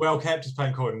well kept is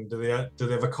Pinecone? Do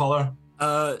they have a collar?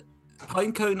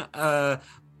 Pinecone,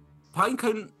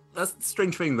 that's the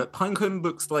strange thing, that Pinecone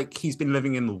looks like he's been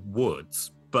living in the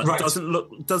woods, but doesn't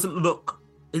look.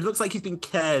 It looks like he's been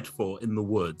cared for in the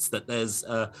woods. That there's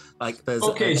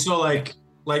Okay, so like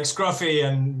scruffy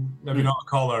and maybe not a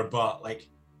collar, but like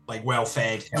well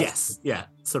fed. Yes, yeah,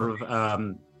 sort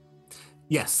of.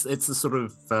 Yes, it's a sort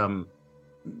of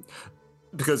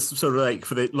because sort of like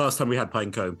for the last time we had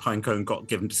Pinecone got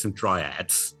given to some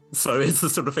dryads. So it's the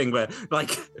sort of thing where,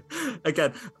 like,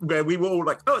 again, where we were all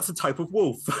like, oh, it's a type of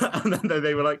wolf, and then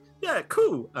they were like, yeah,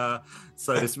 cool.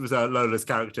 So this was Lola's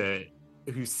character.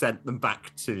 who sent them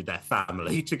back to their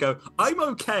family to go, I'm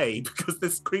okay, because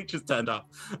this creature's turned up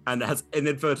and has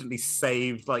inadvertently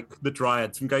saved like the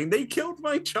dryads from going, they killed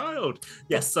my child.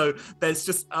 Yes, so there's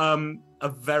just a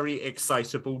very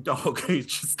excitable dog who's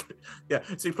just so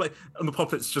you play, and the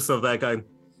puppet's just over there going,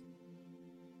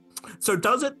 so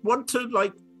does it want to,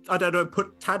 like, I don't know,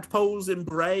 put tadpoles in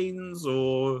brains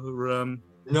or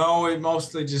No, it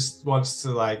mostly just wants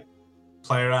to like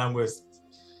play around with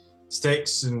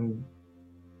sticks and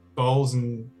balls.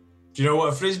 And do you know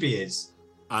what a frisbee is?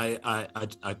 I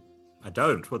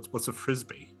don't. What's a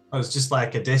frisbee? Oh, it's just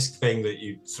like a disc thing that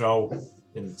you throw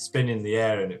and spin in the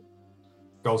air, and it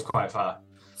goes quite far.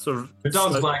 Sort of. The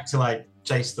dogs like to like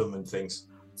chase them and things.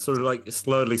 Sort of like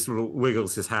slowly sort of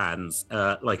wiggles his hands,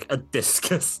 like a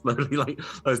discus slowly like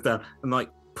goes down and like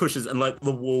pushes, and like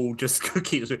the wall just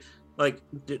keeps like.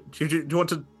 Do you want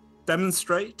to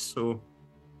demonstrate or?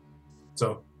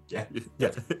 So yeah.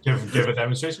 Give a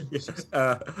demonstration.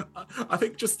 I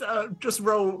think just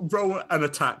roll an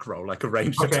attack roll, like a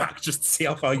ranged attack, just to see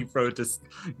how far you throw it.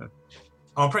 Oh,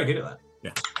 I'm pretty good at that.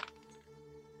 Yeah.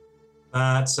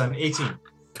 That's an 18.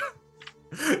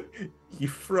 You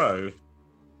throw.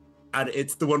 And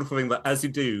it's the wonderful thing that as you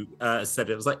do, said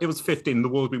it was like, it was 15, the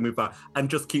wall's been moved back, and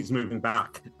just keeps moving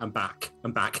back and back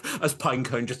and back as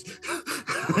Pinecone just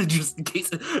keeps,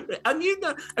 and you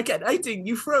know, again, 18,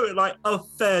 you throw it like a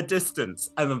fair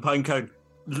distance, and then Pinecone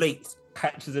leaps,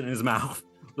 catches it in his mouth,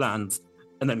 lands,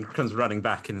 and then comes running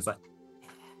back and is like,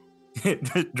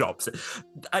 it drops it.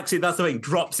 Actually, that's the thing,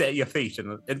 drops it at your feet,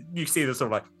 and you see this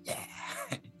sort of like,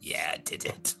 yeah, I did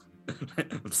it.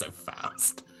 I'm so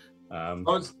fast.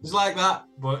 It's like that,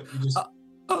 but you just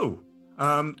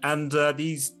and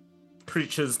these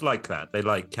creatures like that. They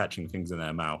like catching things in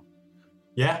their mouth.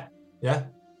 Yeah.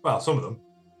 Well, some of them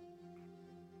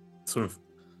sort of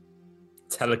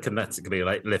telekinetically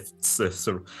like lifts this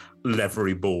sort of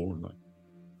leathery ball. Like,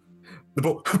 the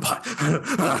ball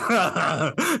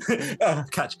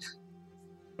catch.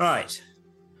 Right.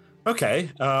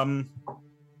 Okay.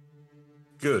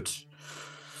 Good.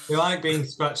 They like being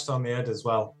scratched on the head as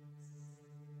well.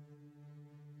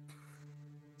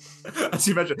 As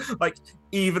you mentioned, like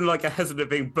even like a hesitant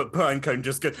thing, but Pinecone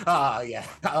just goes,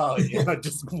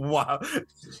 just wow.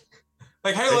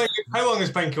 Like how long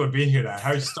has Pinecone been here now?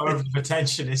 How starved of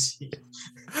attention is he?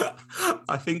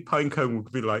 I think Pinecone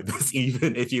would be like this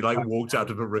even if you like walked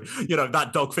out of a room. You know,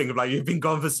 that dog thing of like, you've been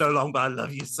gone for so long, but I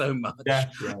love you so much.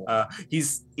 Yeah.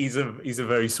 He's a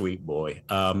very sweet boy.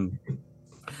 And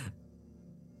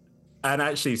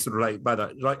actually sort of like by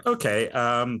that, like, okay,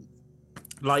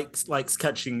 likes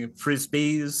catching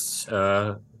frisbees,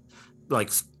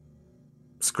 likes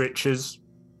scritches.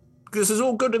 This is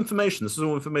all good information. This is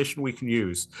all information we can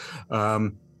use.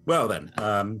 Well then,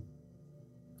 how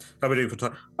are we doing for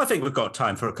time? I think we've got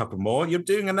time for a couple more. You're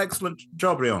doing an excellent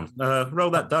job, Rion. Roll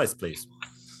that dice, please.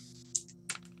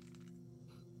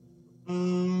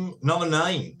 Number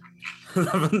 9.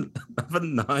 Number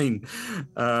 9.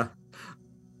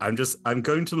 I'm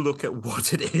going to look at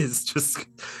what it is. Just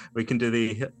we can do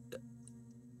the.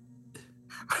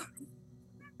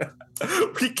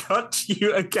 We cut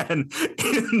you again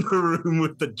in the room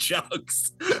with the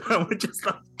jugs, and we're just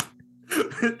like.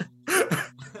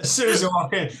 As soon as you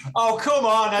walk in, oh come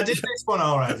on! I did this one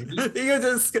already. You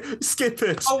just skip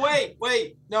it. Oh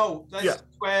wait, no, that's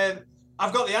where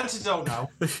I've got the antidote now.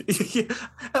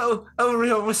 Oh,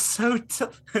 Rion was so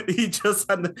tough. He just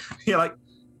had. You're like.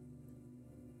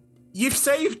 You've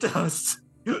saved us.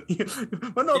 We're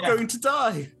not going to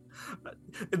die.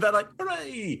 And they're like,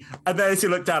 hooray! And then as you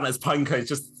look down, as Pinecone's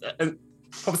just, I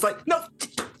was like, no, how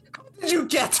did you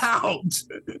get out?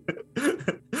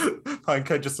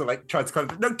 Pinecone just sort of like tries to climb.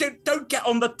 No, don't get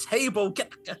on the table.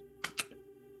 Get.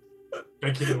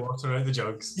 Drinking the water out of the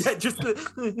jugs. Yeah, just.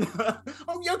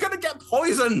 Oh, you're gonna get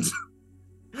poisoned.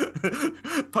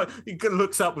 He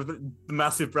looks up with the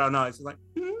massive brown eyes. He's like.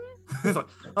 He's like,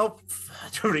 oh,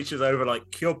 reaches over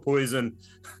like cure poison,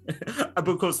 and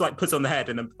of course like puts on the head,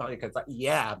 and then Pincone's like,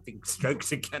 yeah, I'm being stroked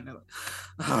again. Like,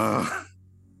 oh.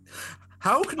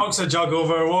 How can knocks a jug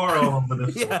over a war all over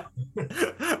the floor.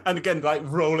 And again like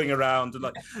rolling around and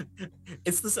like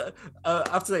it's this. I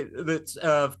have to say that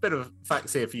a bit of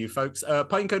facts here for you folks.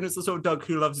 Pinecone is the sort of dog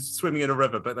who loves swimming in a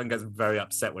river, but then gets very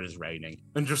upset when it's raining,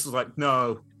 and just like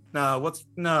no.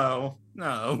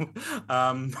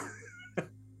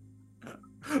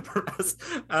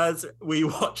 As we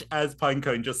watch as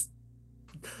Pinecone just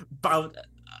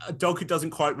a dog who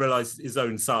doesn't quite realize his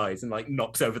own size and like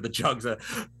knocks over the jugs.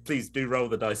 Please do roll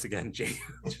the dice again, G.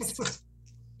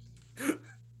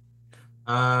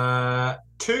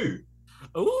 2.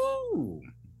 Ooh,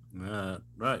 Right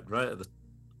at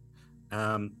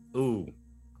the ooh,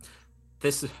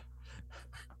 this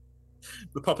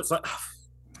the puppet's like,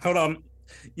 hold on,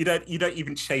 you don't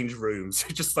even change rooms.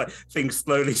 Just like things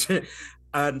slowly.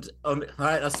 And all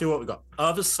right, let's see what we got.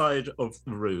 Other side of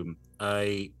the room,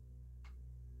 a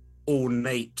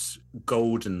ornate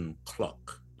golden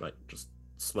clock, like just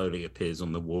slowly appears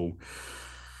on the wall.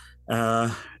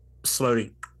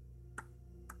 Slowly.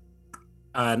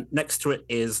 And next to it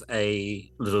is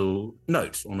a little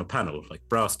note on a panel, like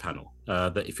brass panel,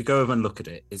 that if you go over and look at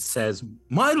it, it says,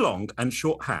 "My long and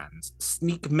short hands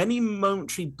sneak many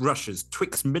momentary brushes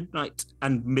twixt midnight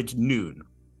and mid-noon.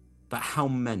 But how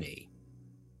many?"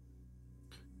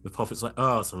 The prophet's like,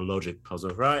 "Oh, it's a logic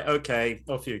puzzle. Right, okay,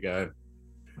 off you go."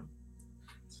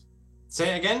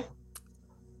 Say it again.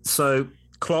 So,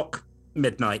 clock,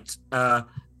 midnight.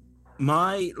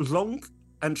 My long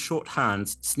and short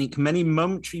hands sneak many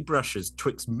momentary brushes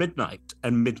twixt midnight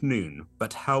and mid-noon,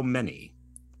 but how many?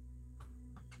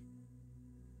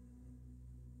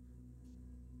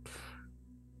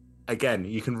 Again,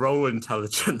 you can roll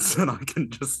intelligence, and I'm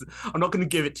not going to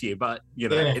give it to you, but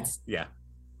it's.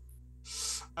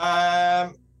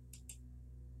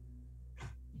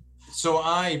 So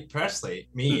I personally,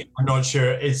 I'm not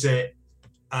sure. Is it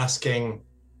asking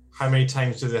how many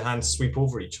times do the hands sweep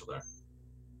over each other?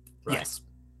 Right. Yes.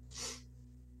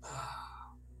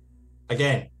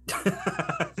 Again.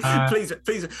 Please.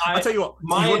 I'll tell you what.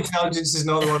 My intelligence is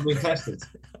not the one being tested.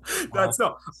 That's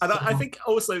not. And I think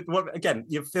also, again,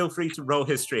 you feel free to roll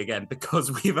history again,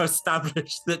 because we've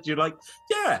established that you're like,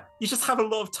 yeah, you just have a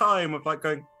lot of time of like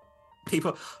going,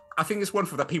 people. I think it's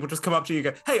wonderful that people just come up to you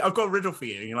and go, "Hey, I've got a riddle for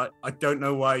you." And you're like, "I don't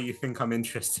know why you think I'm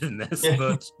interested in this,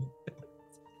 but."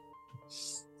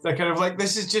 They're kind of like,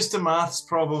 this is just a maths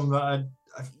problem that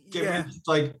I've given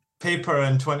like paper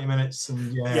in 20 minutes,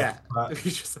 and you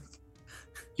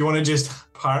want to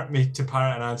just parrot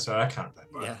an answer? I can't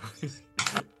remember.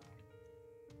 Yeah.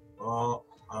 Oh,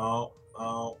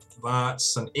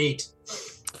 that's an 8.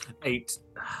 8.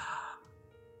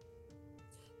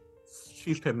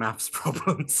 Stupid maths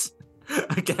problems.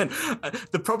 Again,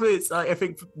 the problem is, I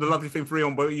think the lovely thing for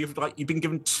Rion, where you've been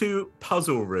given 2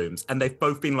 puzzle rooms, and they've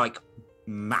both been like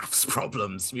maths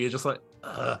problems. You're just like,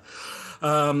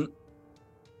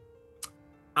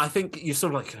 I think you're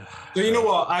sort of like. So you know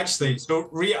what? Actually,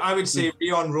 I would say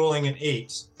Rion rolling an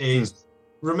 8 is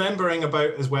remembering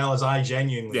about as well as I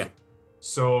genuinely. Yeah.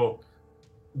 So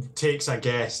takes a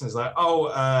guess and is like,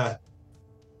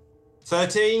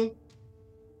 13.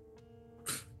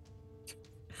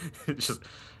 Just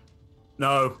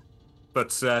no,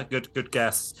 but good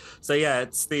guess. So yeah,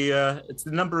 it's the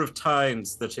number of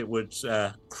times that it would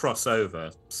cross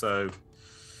over. So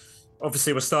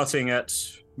obviously we're starting at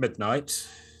midnight.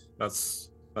 That's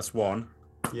 1.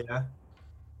 Yeah.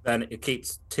 Then it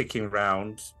keeps ticking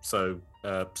round. So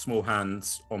small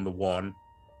hands on the 1,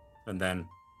 and then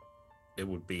it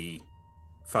would be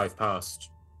 5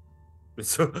 past. With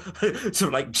sort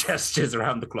of like gestures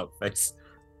around the clock face.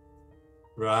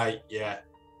 Right, yeah.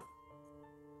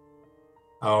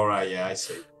 All right, yeah, I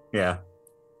see. Yeah.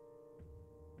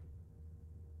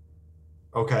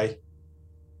 Okay.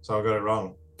 So I got it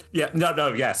wrong. Yeah,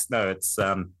 no, yes, no, it's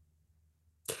I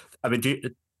mean,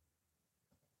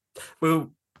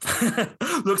 well,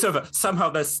 looks over. Somehow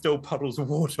there's still puddles of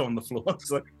water on the floor.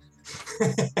 It's like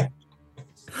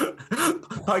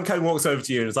Pinecone walks over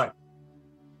to you and is like,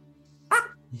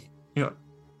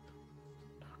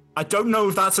 I don't know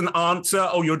if that's an answer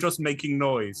or you're just making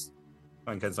noise.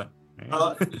 Pinecone's like,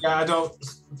 yeah, I don't.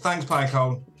 Thanks,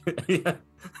 Pinecone. Yeah.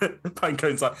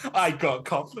 Pinecone's like, I got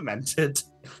complimented.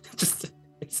 Just,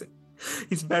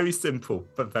 he's very simple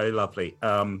but very lovely.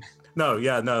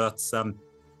 That's.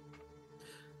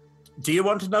 Do you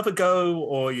want another go,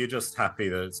 or are you just happy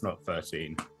that it's not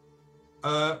 13?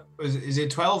 Is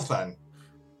it 12 then?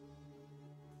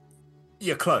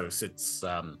 You're close. It's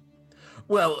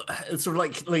well, it's sort of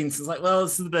like leans. It's like, well,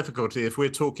 this is the difficulty. If we're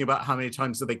talking about how many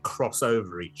times do they cross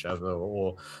over each other,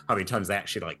 or how many times they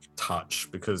actually like touch,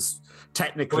 because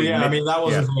technically, I mean that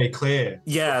wasn't very clear.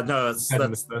 Yeah, no, that's in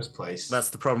the first place. That's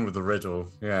the problem with the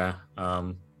riddle. Yeah.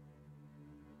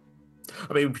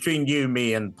 I mean, between you,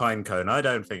 me, and Pinecone, I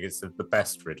don't think it's the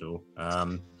best riddle.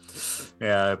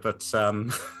 Yeah, but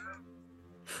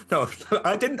no,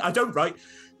 I don't write.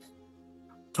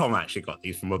 Tom actually got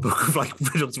these from a book of like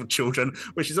riddles for children,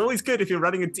 which is always good if you're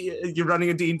running a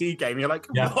D&D game. You're like,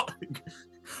 what?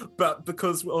 But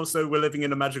because also we're living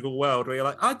in a magical world where you're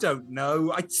like, I don't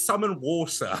know, I summon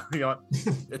water. You're like,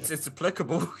 it's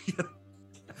applicable.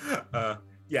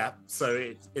 Yeah.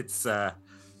 So it's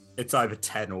it's either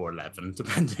 10 or 11,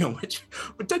 depending on which.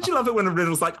 But don't you love it when a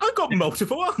riddle's like, I've got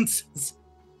multiple answers?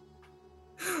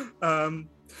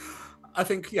 I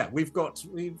think, yeah, we've. Well,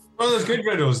 there's good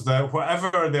riddles that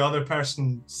whatever the other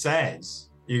person says,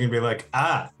 you can be like,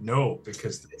 no,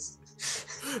 because this.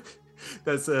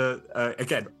 There's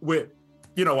again,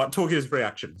 you know what, talking is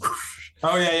reaction.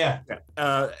 Oh, yeah.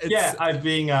 I've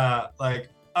been like,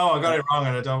 I got it wrong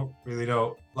and I don't really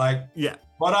know. Like, yeah.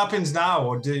 What happens now?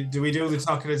 Or do we do the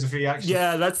talking as a free action?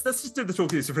 Yeah, let's just do the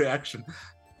talking as a free action.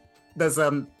 There's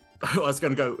I was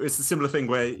going to go. It's a similar thing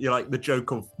where you're like the joke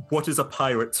of what is a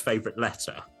pirate's favorite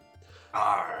letter,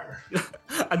 R.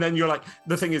 And then you're like,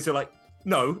 the thing is, you're like,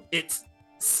 no, it's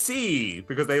C,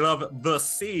 because they love the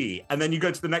sea. And then you go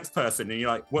to the next person and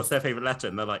you're like, what's their favorite letter?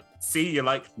 And they're like, C. You're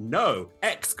like, no,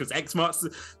 X, because X marks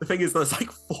the thing is, there's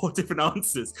like 4 different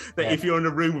answers that if you're in a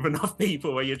room with enough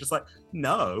people where you're just like,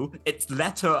 no, it's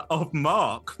letter of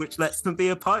mark, which lets them be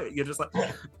a pirate. You're just like,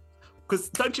 because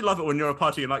don't you love it when you're a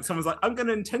party and like someone's like, I'm going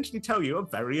to intentionally tell you a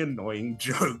very annoying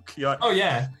joke. You're like, oh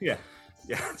yeah.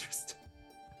 Just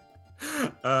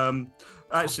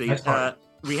actually,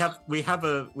 we have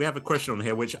a question on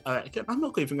here, which again, I'm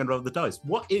not even going to roll the dice.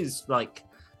 What is, like,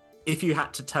 if you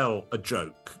had to tell a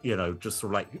joke, you know, just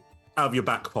sort of like out of your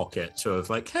back pocket, sort of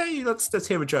like, hey, let's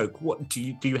hear a joke. What do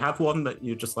you have one that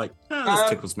you're just like, this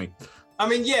tickles me? I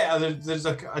mean, yeah, there's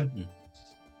like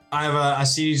I have a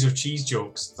series of cheese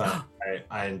jokes that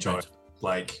I enjoy. Right.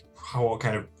 Like, what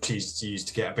kind of cheese do you use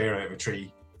to get a bear out of a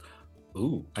tree?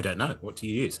 Ooh, I don't know. What do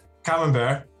you use?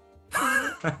 Camembert.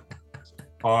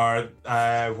 Or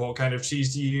what kind of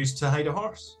cheese do you use to hide a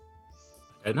horse?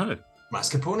 I don't know.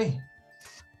 Mascarpone.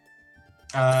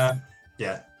 Yeah.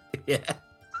 Yeah.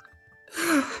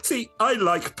 See, I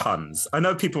like puns. I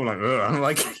know people are like, ugh. I'm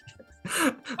like,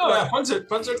 yeah, puns are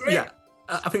great. Yeah.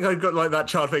 I think I've got like that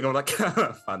child thing. I'm like,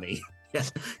 funny.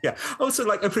 Yeah. Also,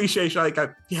 like, appreciation. I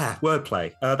go, yeah,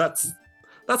 wordplay. That's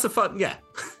a fun. Yeah.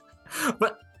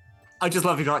 But I just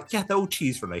love it. Like, yeah, they're all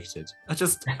cheese related. I'm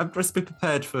just be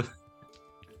prepared for.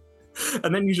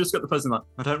 And then you just got the person like,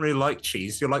 I don't really like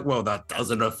cheese. You're like, well, that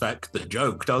doesn't affect the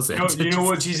joke, does it? You know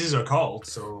what cheeses are called,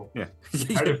 so yeah.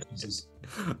 Heard of cheeses.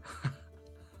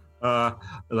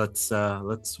 Let's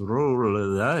roll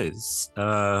the dice.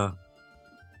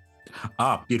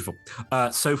 Beautiful.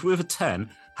 So with a 10,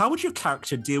 how would your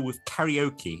character deal with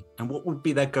karaoke, and what would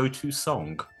be their go-to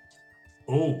song?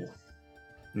 Oh,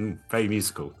 very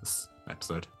musical, this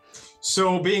episode.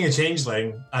 So being a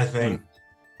changeling, I think,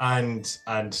 and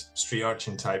street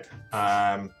urchin type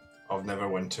of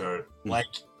Neverwinter, like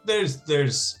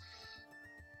there's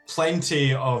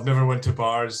plenty of Neverwinter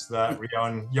bars that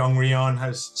young Rion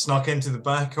has snuck into the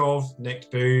back of,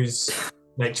 nicked booze,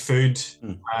 nicked food,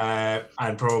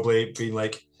 and probably been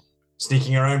like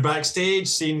sneaking around backstage,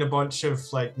 seen a bunch of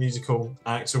like musical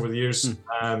acts over the years.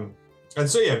 And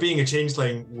so yeah, being a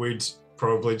changeling would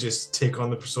probably just take on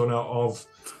the persona of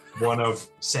one of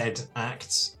said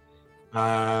acts.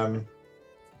 And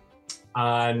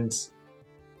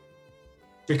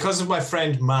because of my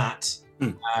friend Matt,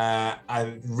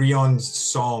 Rion's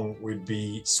song would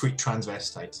be Sweet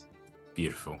Transvestite.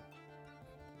 Beautiful.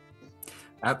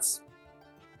 That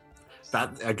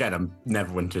again,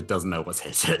 Neverwinter doesn't know what's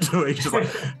hit it. Just like,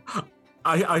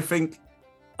 I think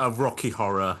a Rocky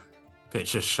Horror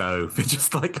Picture Show,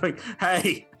 just like going,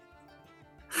 hey,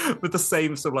 with the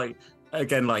same sort of like,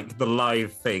 again, like the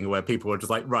live thing where people are just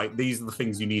like, right, these are the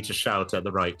things you need to shout at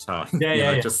the right time.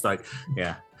 Yeah. Just like,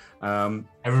 yeah.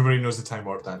 Everybody knows the time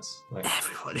warp dance. Like.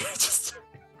 Everybody just.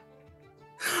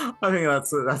 I think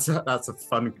that's a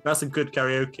fun, that's a good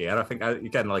karaoke, and I think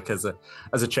again, like as a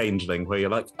changeling, where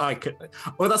you're like, I could.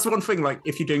 Well, that's the one thing. Like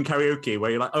if you're doing karaoke, where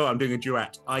you're like, oh, I'm doing a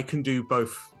duet, I can do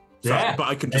both. Yeah, but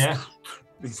I can just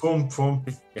foam.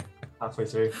 Yeah. Halfway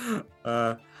through.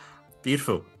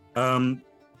 Beautiful.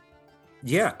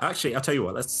 Yeah, actually, I'll tell you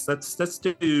what. Let's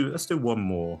do one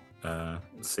more.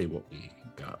 Let's see what we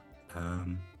got.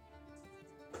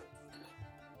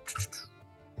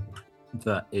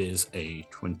 That is a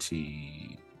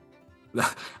 20.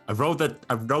 I rolled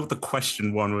the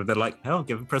question one where they're like, "Oh,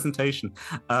 give a presentation."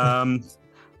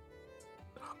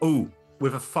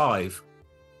 With a 5.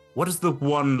 What is the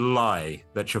one lie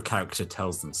that your character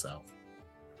tells themselves?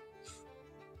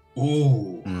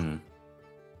 Ooh.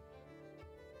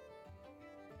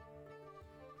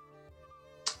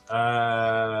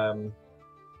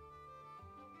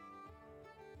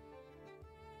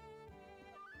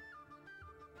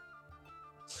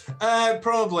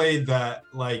 Probably that,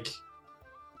 like,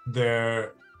 I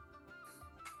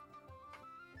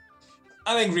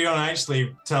think Rion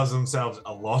actually tells themselves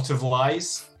a lot of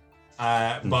lies.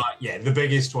 But yeah, the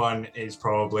biggest one is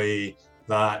probably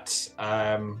that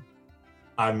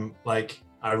I'm like,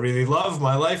 I really love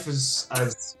my life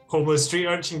as homeless street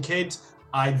urchin kid.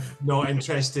 I'm not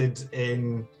interested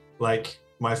in like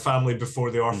my family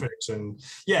before the orphanage, and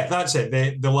yeah, that's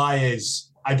it. The lie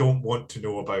is I don't want to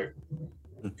know about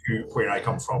where I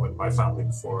come from and my family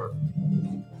before.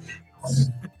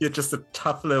 You're just a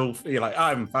tough little. You're like,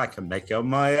 I can make it on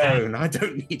my own. I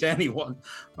don't need anyone.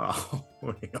 Oh,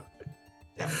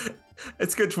 yeah.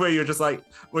 It's good where you're just like,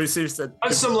 well, you seriously said.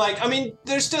 And some like, I mean,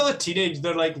 they're still a teenage.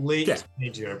 They're like late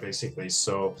teenager basically.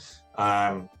 So,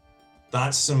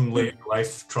 that's some later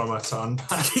life trauma to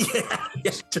unpack.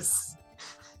 yeah, just.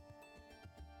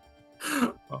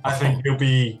 I think it'll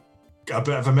be a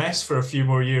bit of a mess for a few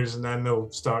more years, and then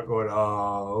they'll start going,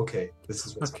 "Oh, okay, this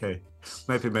is what's okay."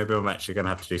 Happening. Maybe I'm actually going to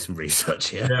have to do some research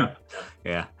here.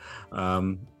 Yeah.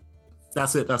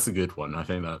 That's it. That's a good one. I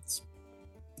think that's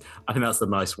the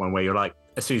nice one where you're like,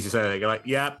 as soon as you say it, you're like,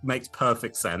 yeah, makes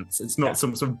perfect sense. It's not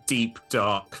some sort of deep,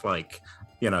 dark, like,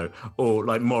 or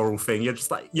like moral thing. You're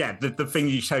just like, yeah, the thing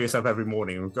you show yourself every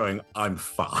morning and going, I'm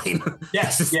fine.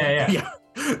 Yes. Yeah.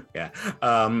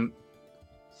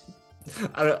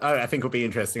 I think it'll be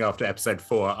interesting after episode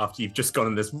 4, after you've just gone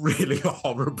on this really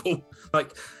horrible,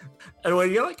 like, and where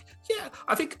you're like, yeah,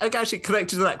 I think I actually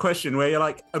connected to that question where you're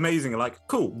like, amazing, like,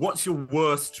 cool, what's your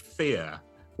worst fear?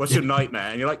 What's your nightmare?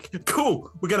 And you're like,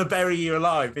 cool, we're going to bury you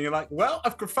alive. And you're like, well,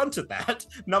 I've confronted that.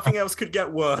 Nothing else could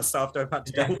get worse after I've had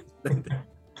to deal with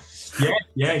it.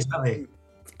 Yeah, exactly.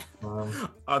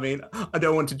 I mean, I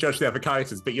don't want to judge the other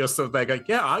characters, but you're sort of there going,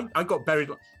 yeah, I got buried.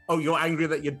 Oh, you're angry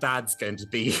that your dad's going to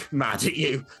be mad at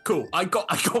you. Cool. I got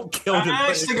killed. I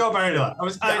actually got buried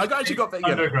alive. I actually got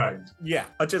underground. Yeah,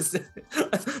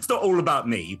 it's not all about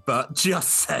me, but just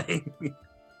saying.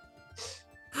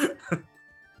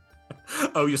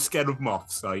 Oh, you're scared of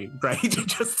moths, are you? Great.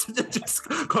 just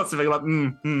constantly like, I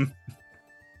mean,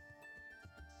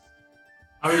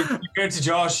 compared to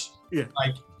Josh,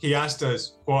 like he asked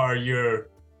us, what are your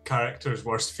character's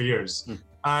worst fears?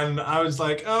 And I was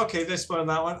like, oh, okay, this one and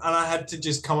that one. And I had to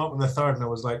just come up with a third, and I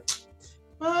was like,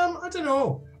 I don't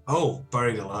know. Oh,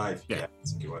 buried alive. Yeah,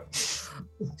 that's a good one.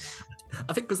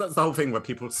 I think because that's the whole thing where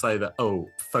people say that, oh,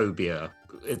 phobia,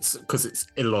 it's because it's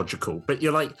illogical. But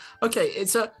you're like, okay,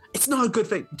 it's not a good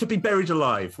thing to be buried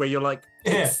alive, where you're like,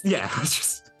 it's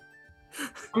just.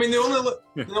 I mean,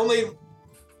 the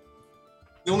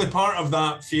only part of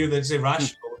that fear that's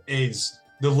irrational is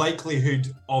the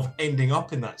likelihood of ending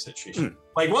up in that situation.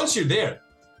 Like once you're there,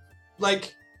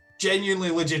 like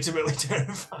genuinely, legitimately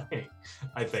terrifying,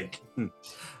 I think.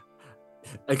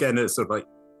 Again, it's sort of like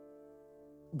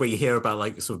where you hear about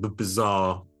like sort of the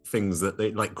bizarre things that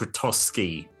they like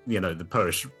Grotowski, the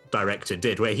Polish director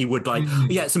did, where he would like,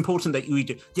 it's important that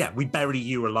we bury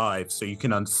you alive so you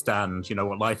can understand,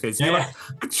 what life is. You're like,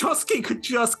 Grotowski could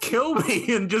just kill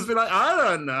me and just be like, I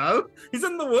don't know. He's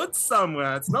in the woods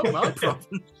somewhere. It's not my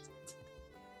problem.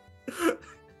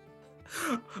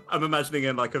 I'm imagining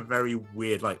in like a very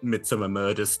weird, like Midsummer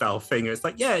Murders style thing. It's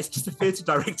like, it's just a theatre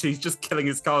director. He's just killing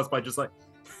his cars by just like,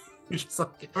 I mean,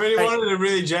 he wanted a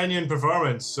really genuine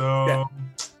performance, so. Yeah.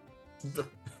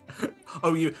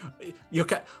 Oh,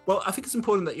 well, I think it's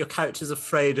important that your character's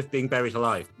afraid of being buried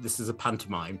alive. This is a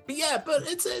pantomime, but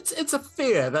it's a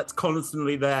fear that's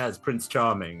constantly there as Prince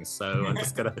Charming. So I'm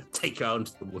just gonna take you out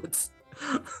into the woods.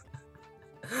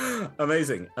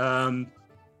 Amazing.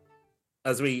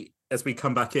 As we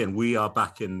come back in, we are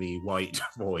back in the white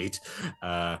void.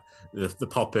 The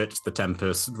Poppet, the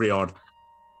Tempest, Rion,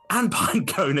 and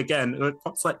Pinecone again.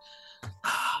 It's like,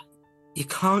 you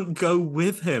can't go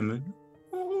with him.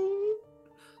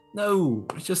 No,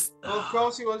 it's just. Well, of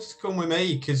course he wants to come with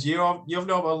me because you've not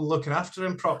been looking after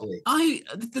him properly.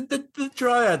 The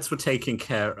dryads were taking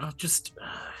care of. Just.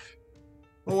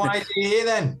 Well, why is he here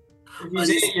then? If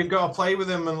he's here, you've got to play with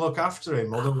him and look after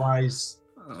him. Otherwise,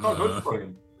 it's not good for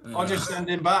him. Or just send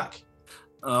him back.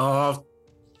 Oh.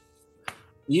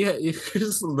 Yeah, you're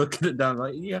just looking at them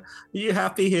like, are you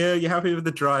happy here? You happy with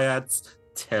the dryads?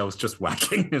 Tail's just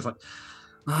wagging. It's like,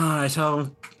 all right,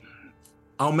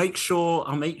 I'll make sure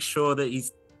that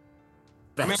he's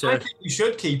better. I mean, I think you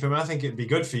should keep him. I think it'd be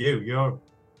good for you.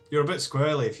 You're a bit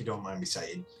squirrely, if you don't mind me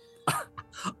saying.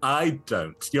 I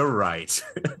don't. You're right.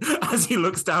 As he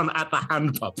looks down at the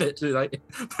hand puppet, like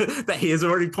that he has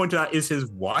already pointed out is his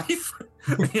wife.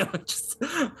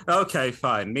 Okay,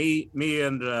 fine. Me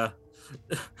and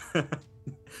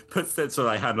puts it so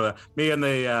I handle me and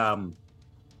the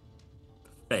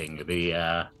thing.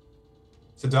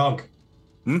 It's a dog.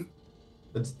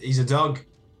 He's a dog.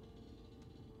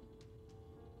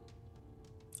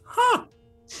 Huh.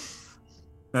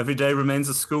 Every day remains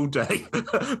a school day.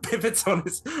 Pivots on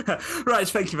his. Right,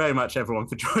 thank you very much, everyone,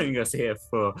 for joining us here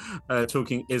for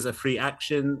Talking is a Free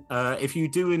Action. If you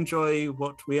do enjoy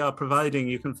what we are providing,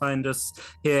 you can find us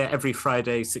here every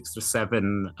Friday, 6 to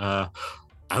 7.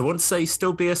 I want to say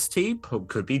still BST,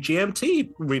 could be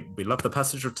GMT. We love the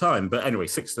passage of time. But anyway,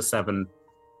 6 to 7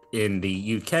 in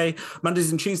the UK.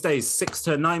 Mondays and Tuesdays, 6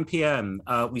 to 9 p.m.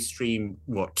 We stream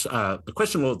what the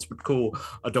Question Lords would call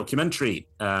a documentary.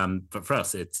 But for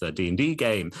us, it's a D&D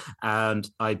game. And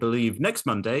I believe next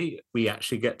Monday, we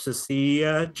actually get to see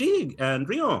G and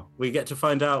Rion. We get to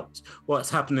find out what's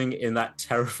happening in that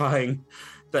terrifying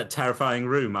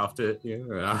room after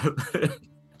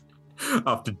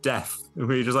after death.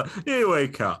 We're just like, you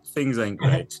wake up, things ain't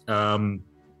great.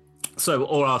 So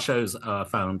all our shows are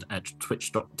found at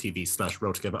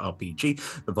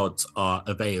twitch.tv/RollTogetherRPG. The VODs are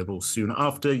available soon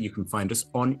after. You can find us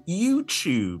on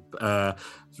YouTube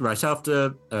right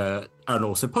after, and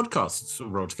also podcasts,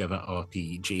 Roll Together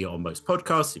RPG on most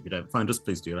podcasts. If you don't find us,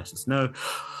 please do let us know.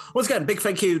 Once again, big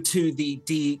thank you to the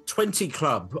D20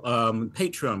 Club,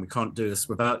 Patreon. We can't do this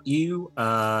without you.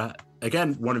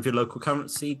 Again, one of your local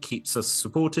currency keeps us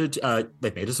supported.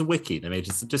 They made us a wiki. They made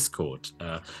us a Discord.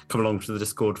 Come along to the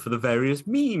Discord for the various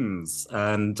memes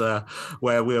and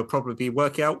where we'll probably be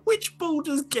working out which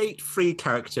Baldur's Gate free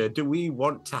character do we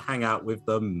want to hang out with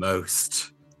the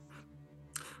most.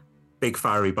 Big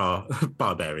fiery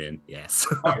barbarian, yes.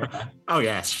 Oh, yeah. Oh,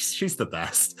 yes, she's the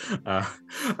best.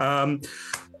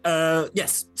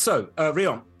 Yes, so,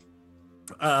 Rion,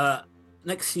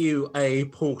 next to you, a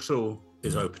portal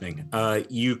is opening.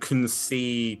 You can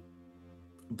see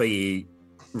the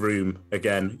room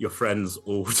again. Your friends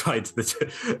all tied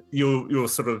to your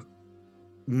sort of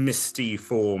misty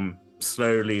form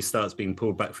slowly starts being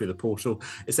pulled back through the portal.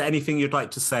 Is there anything you'd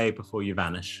like to say before you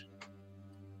vanish?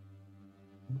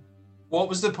 What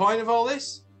was the point of all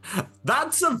this?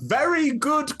 That's a very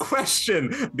good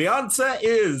question. The answer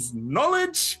is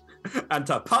knowledge and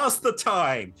to pass the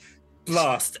time.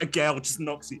 Blast, a gale just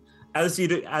knocks you. As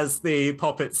the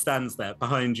puppet stands there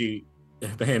behind you,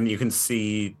 him, you can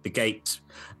see the gate,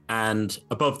 and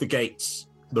above the gate,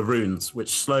 the runes, which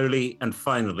slowly and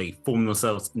finally form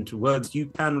themselves into words you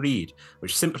can read,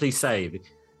 which simply say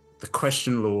the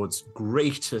Question Lord's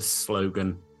greatest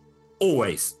slogan: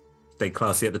 always stay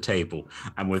classy at the table.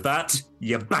 And with that,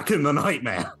 you're back in the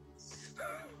nightmare.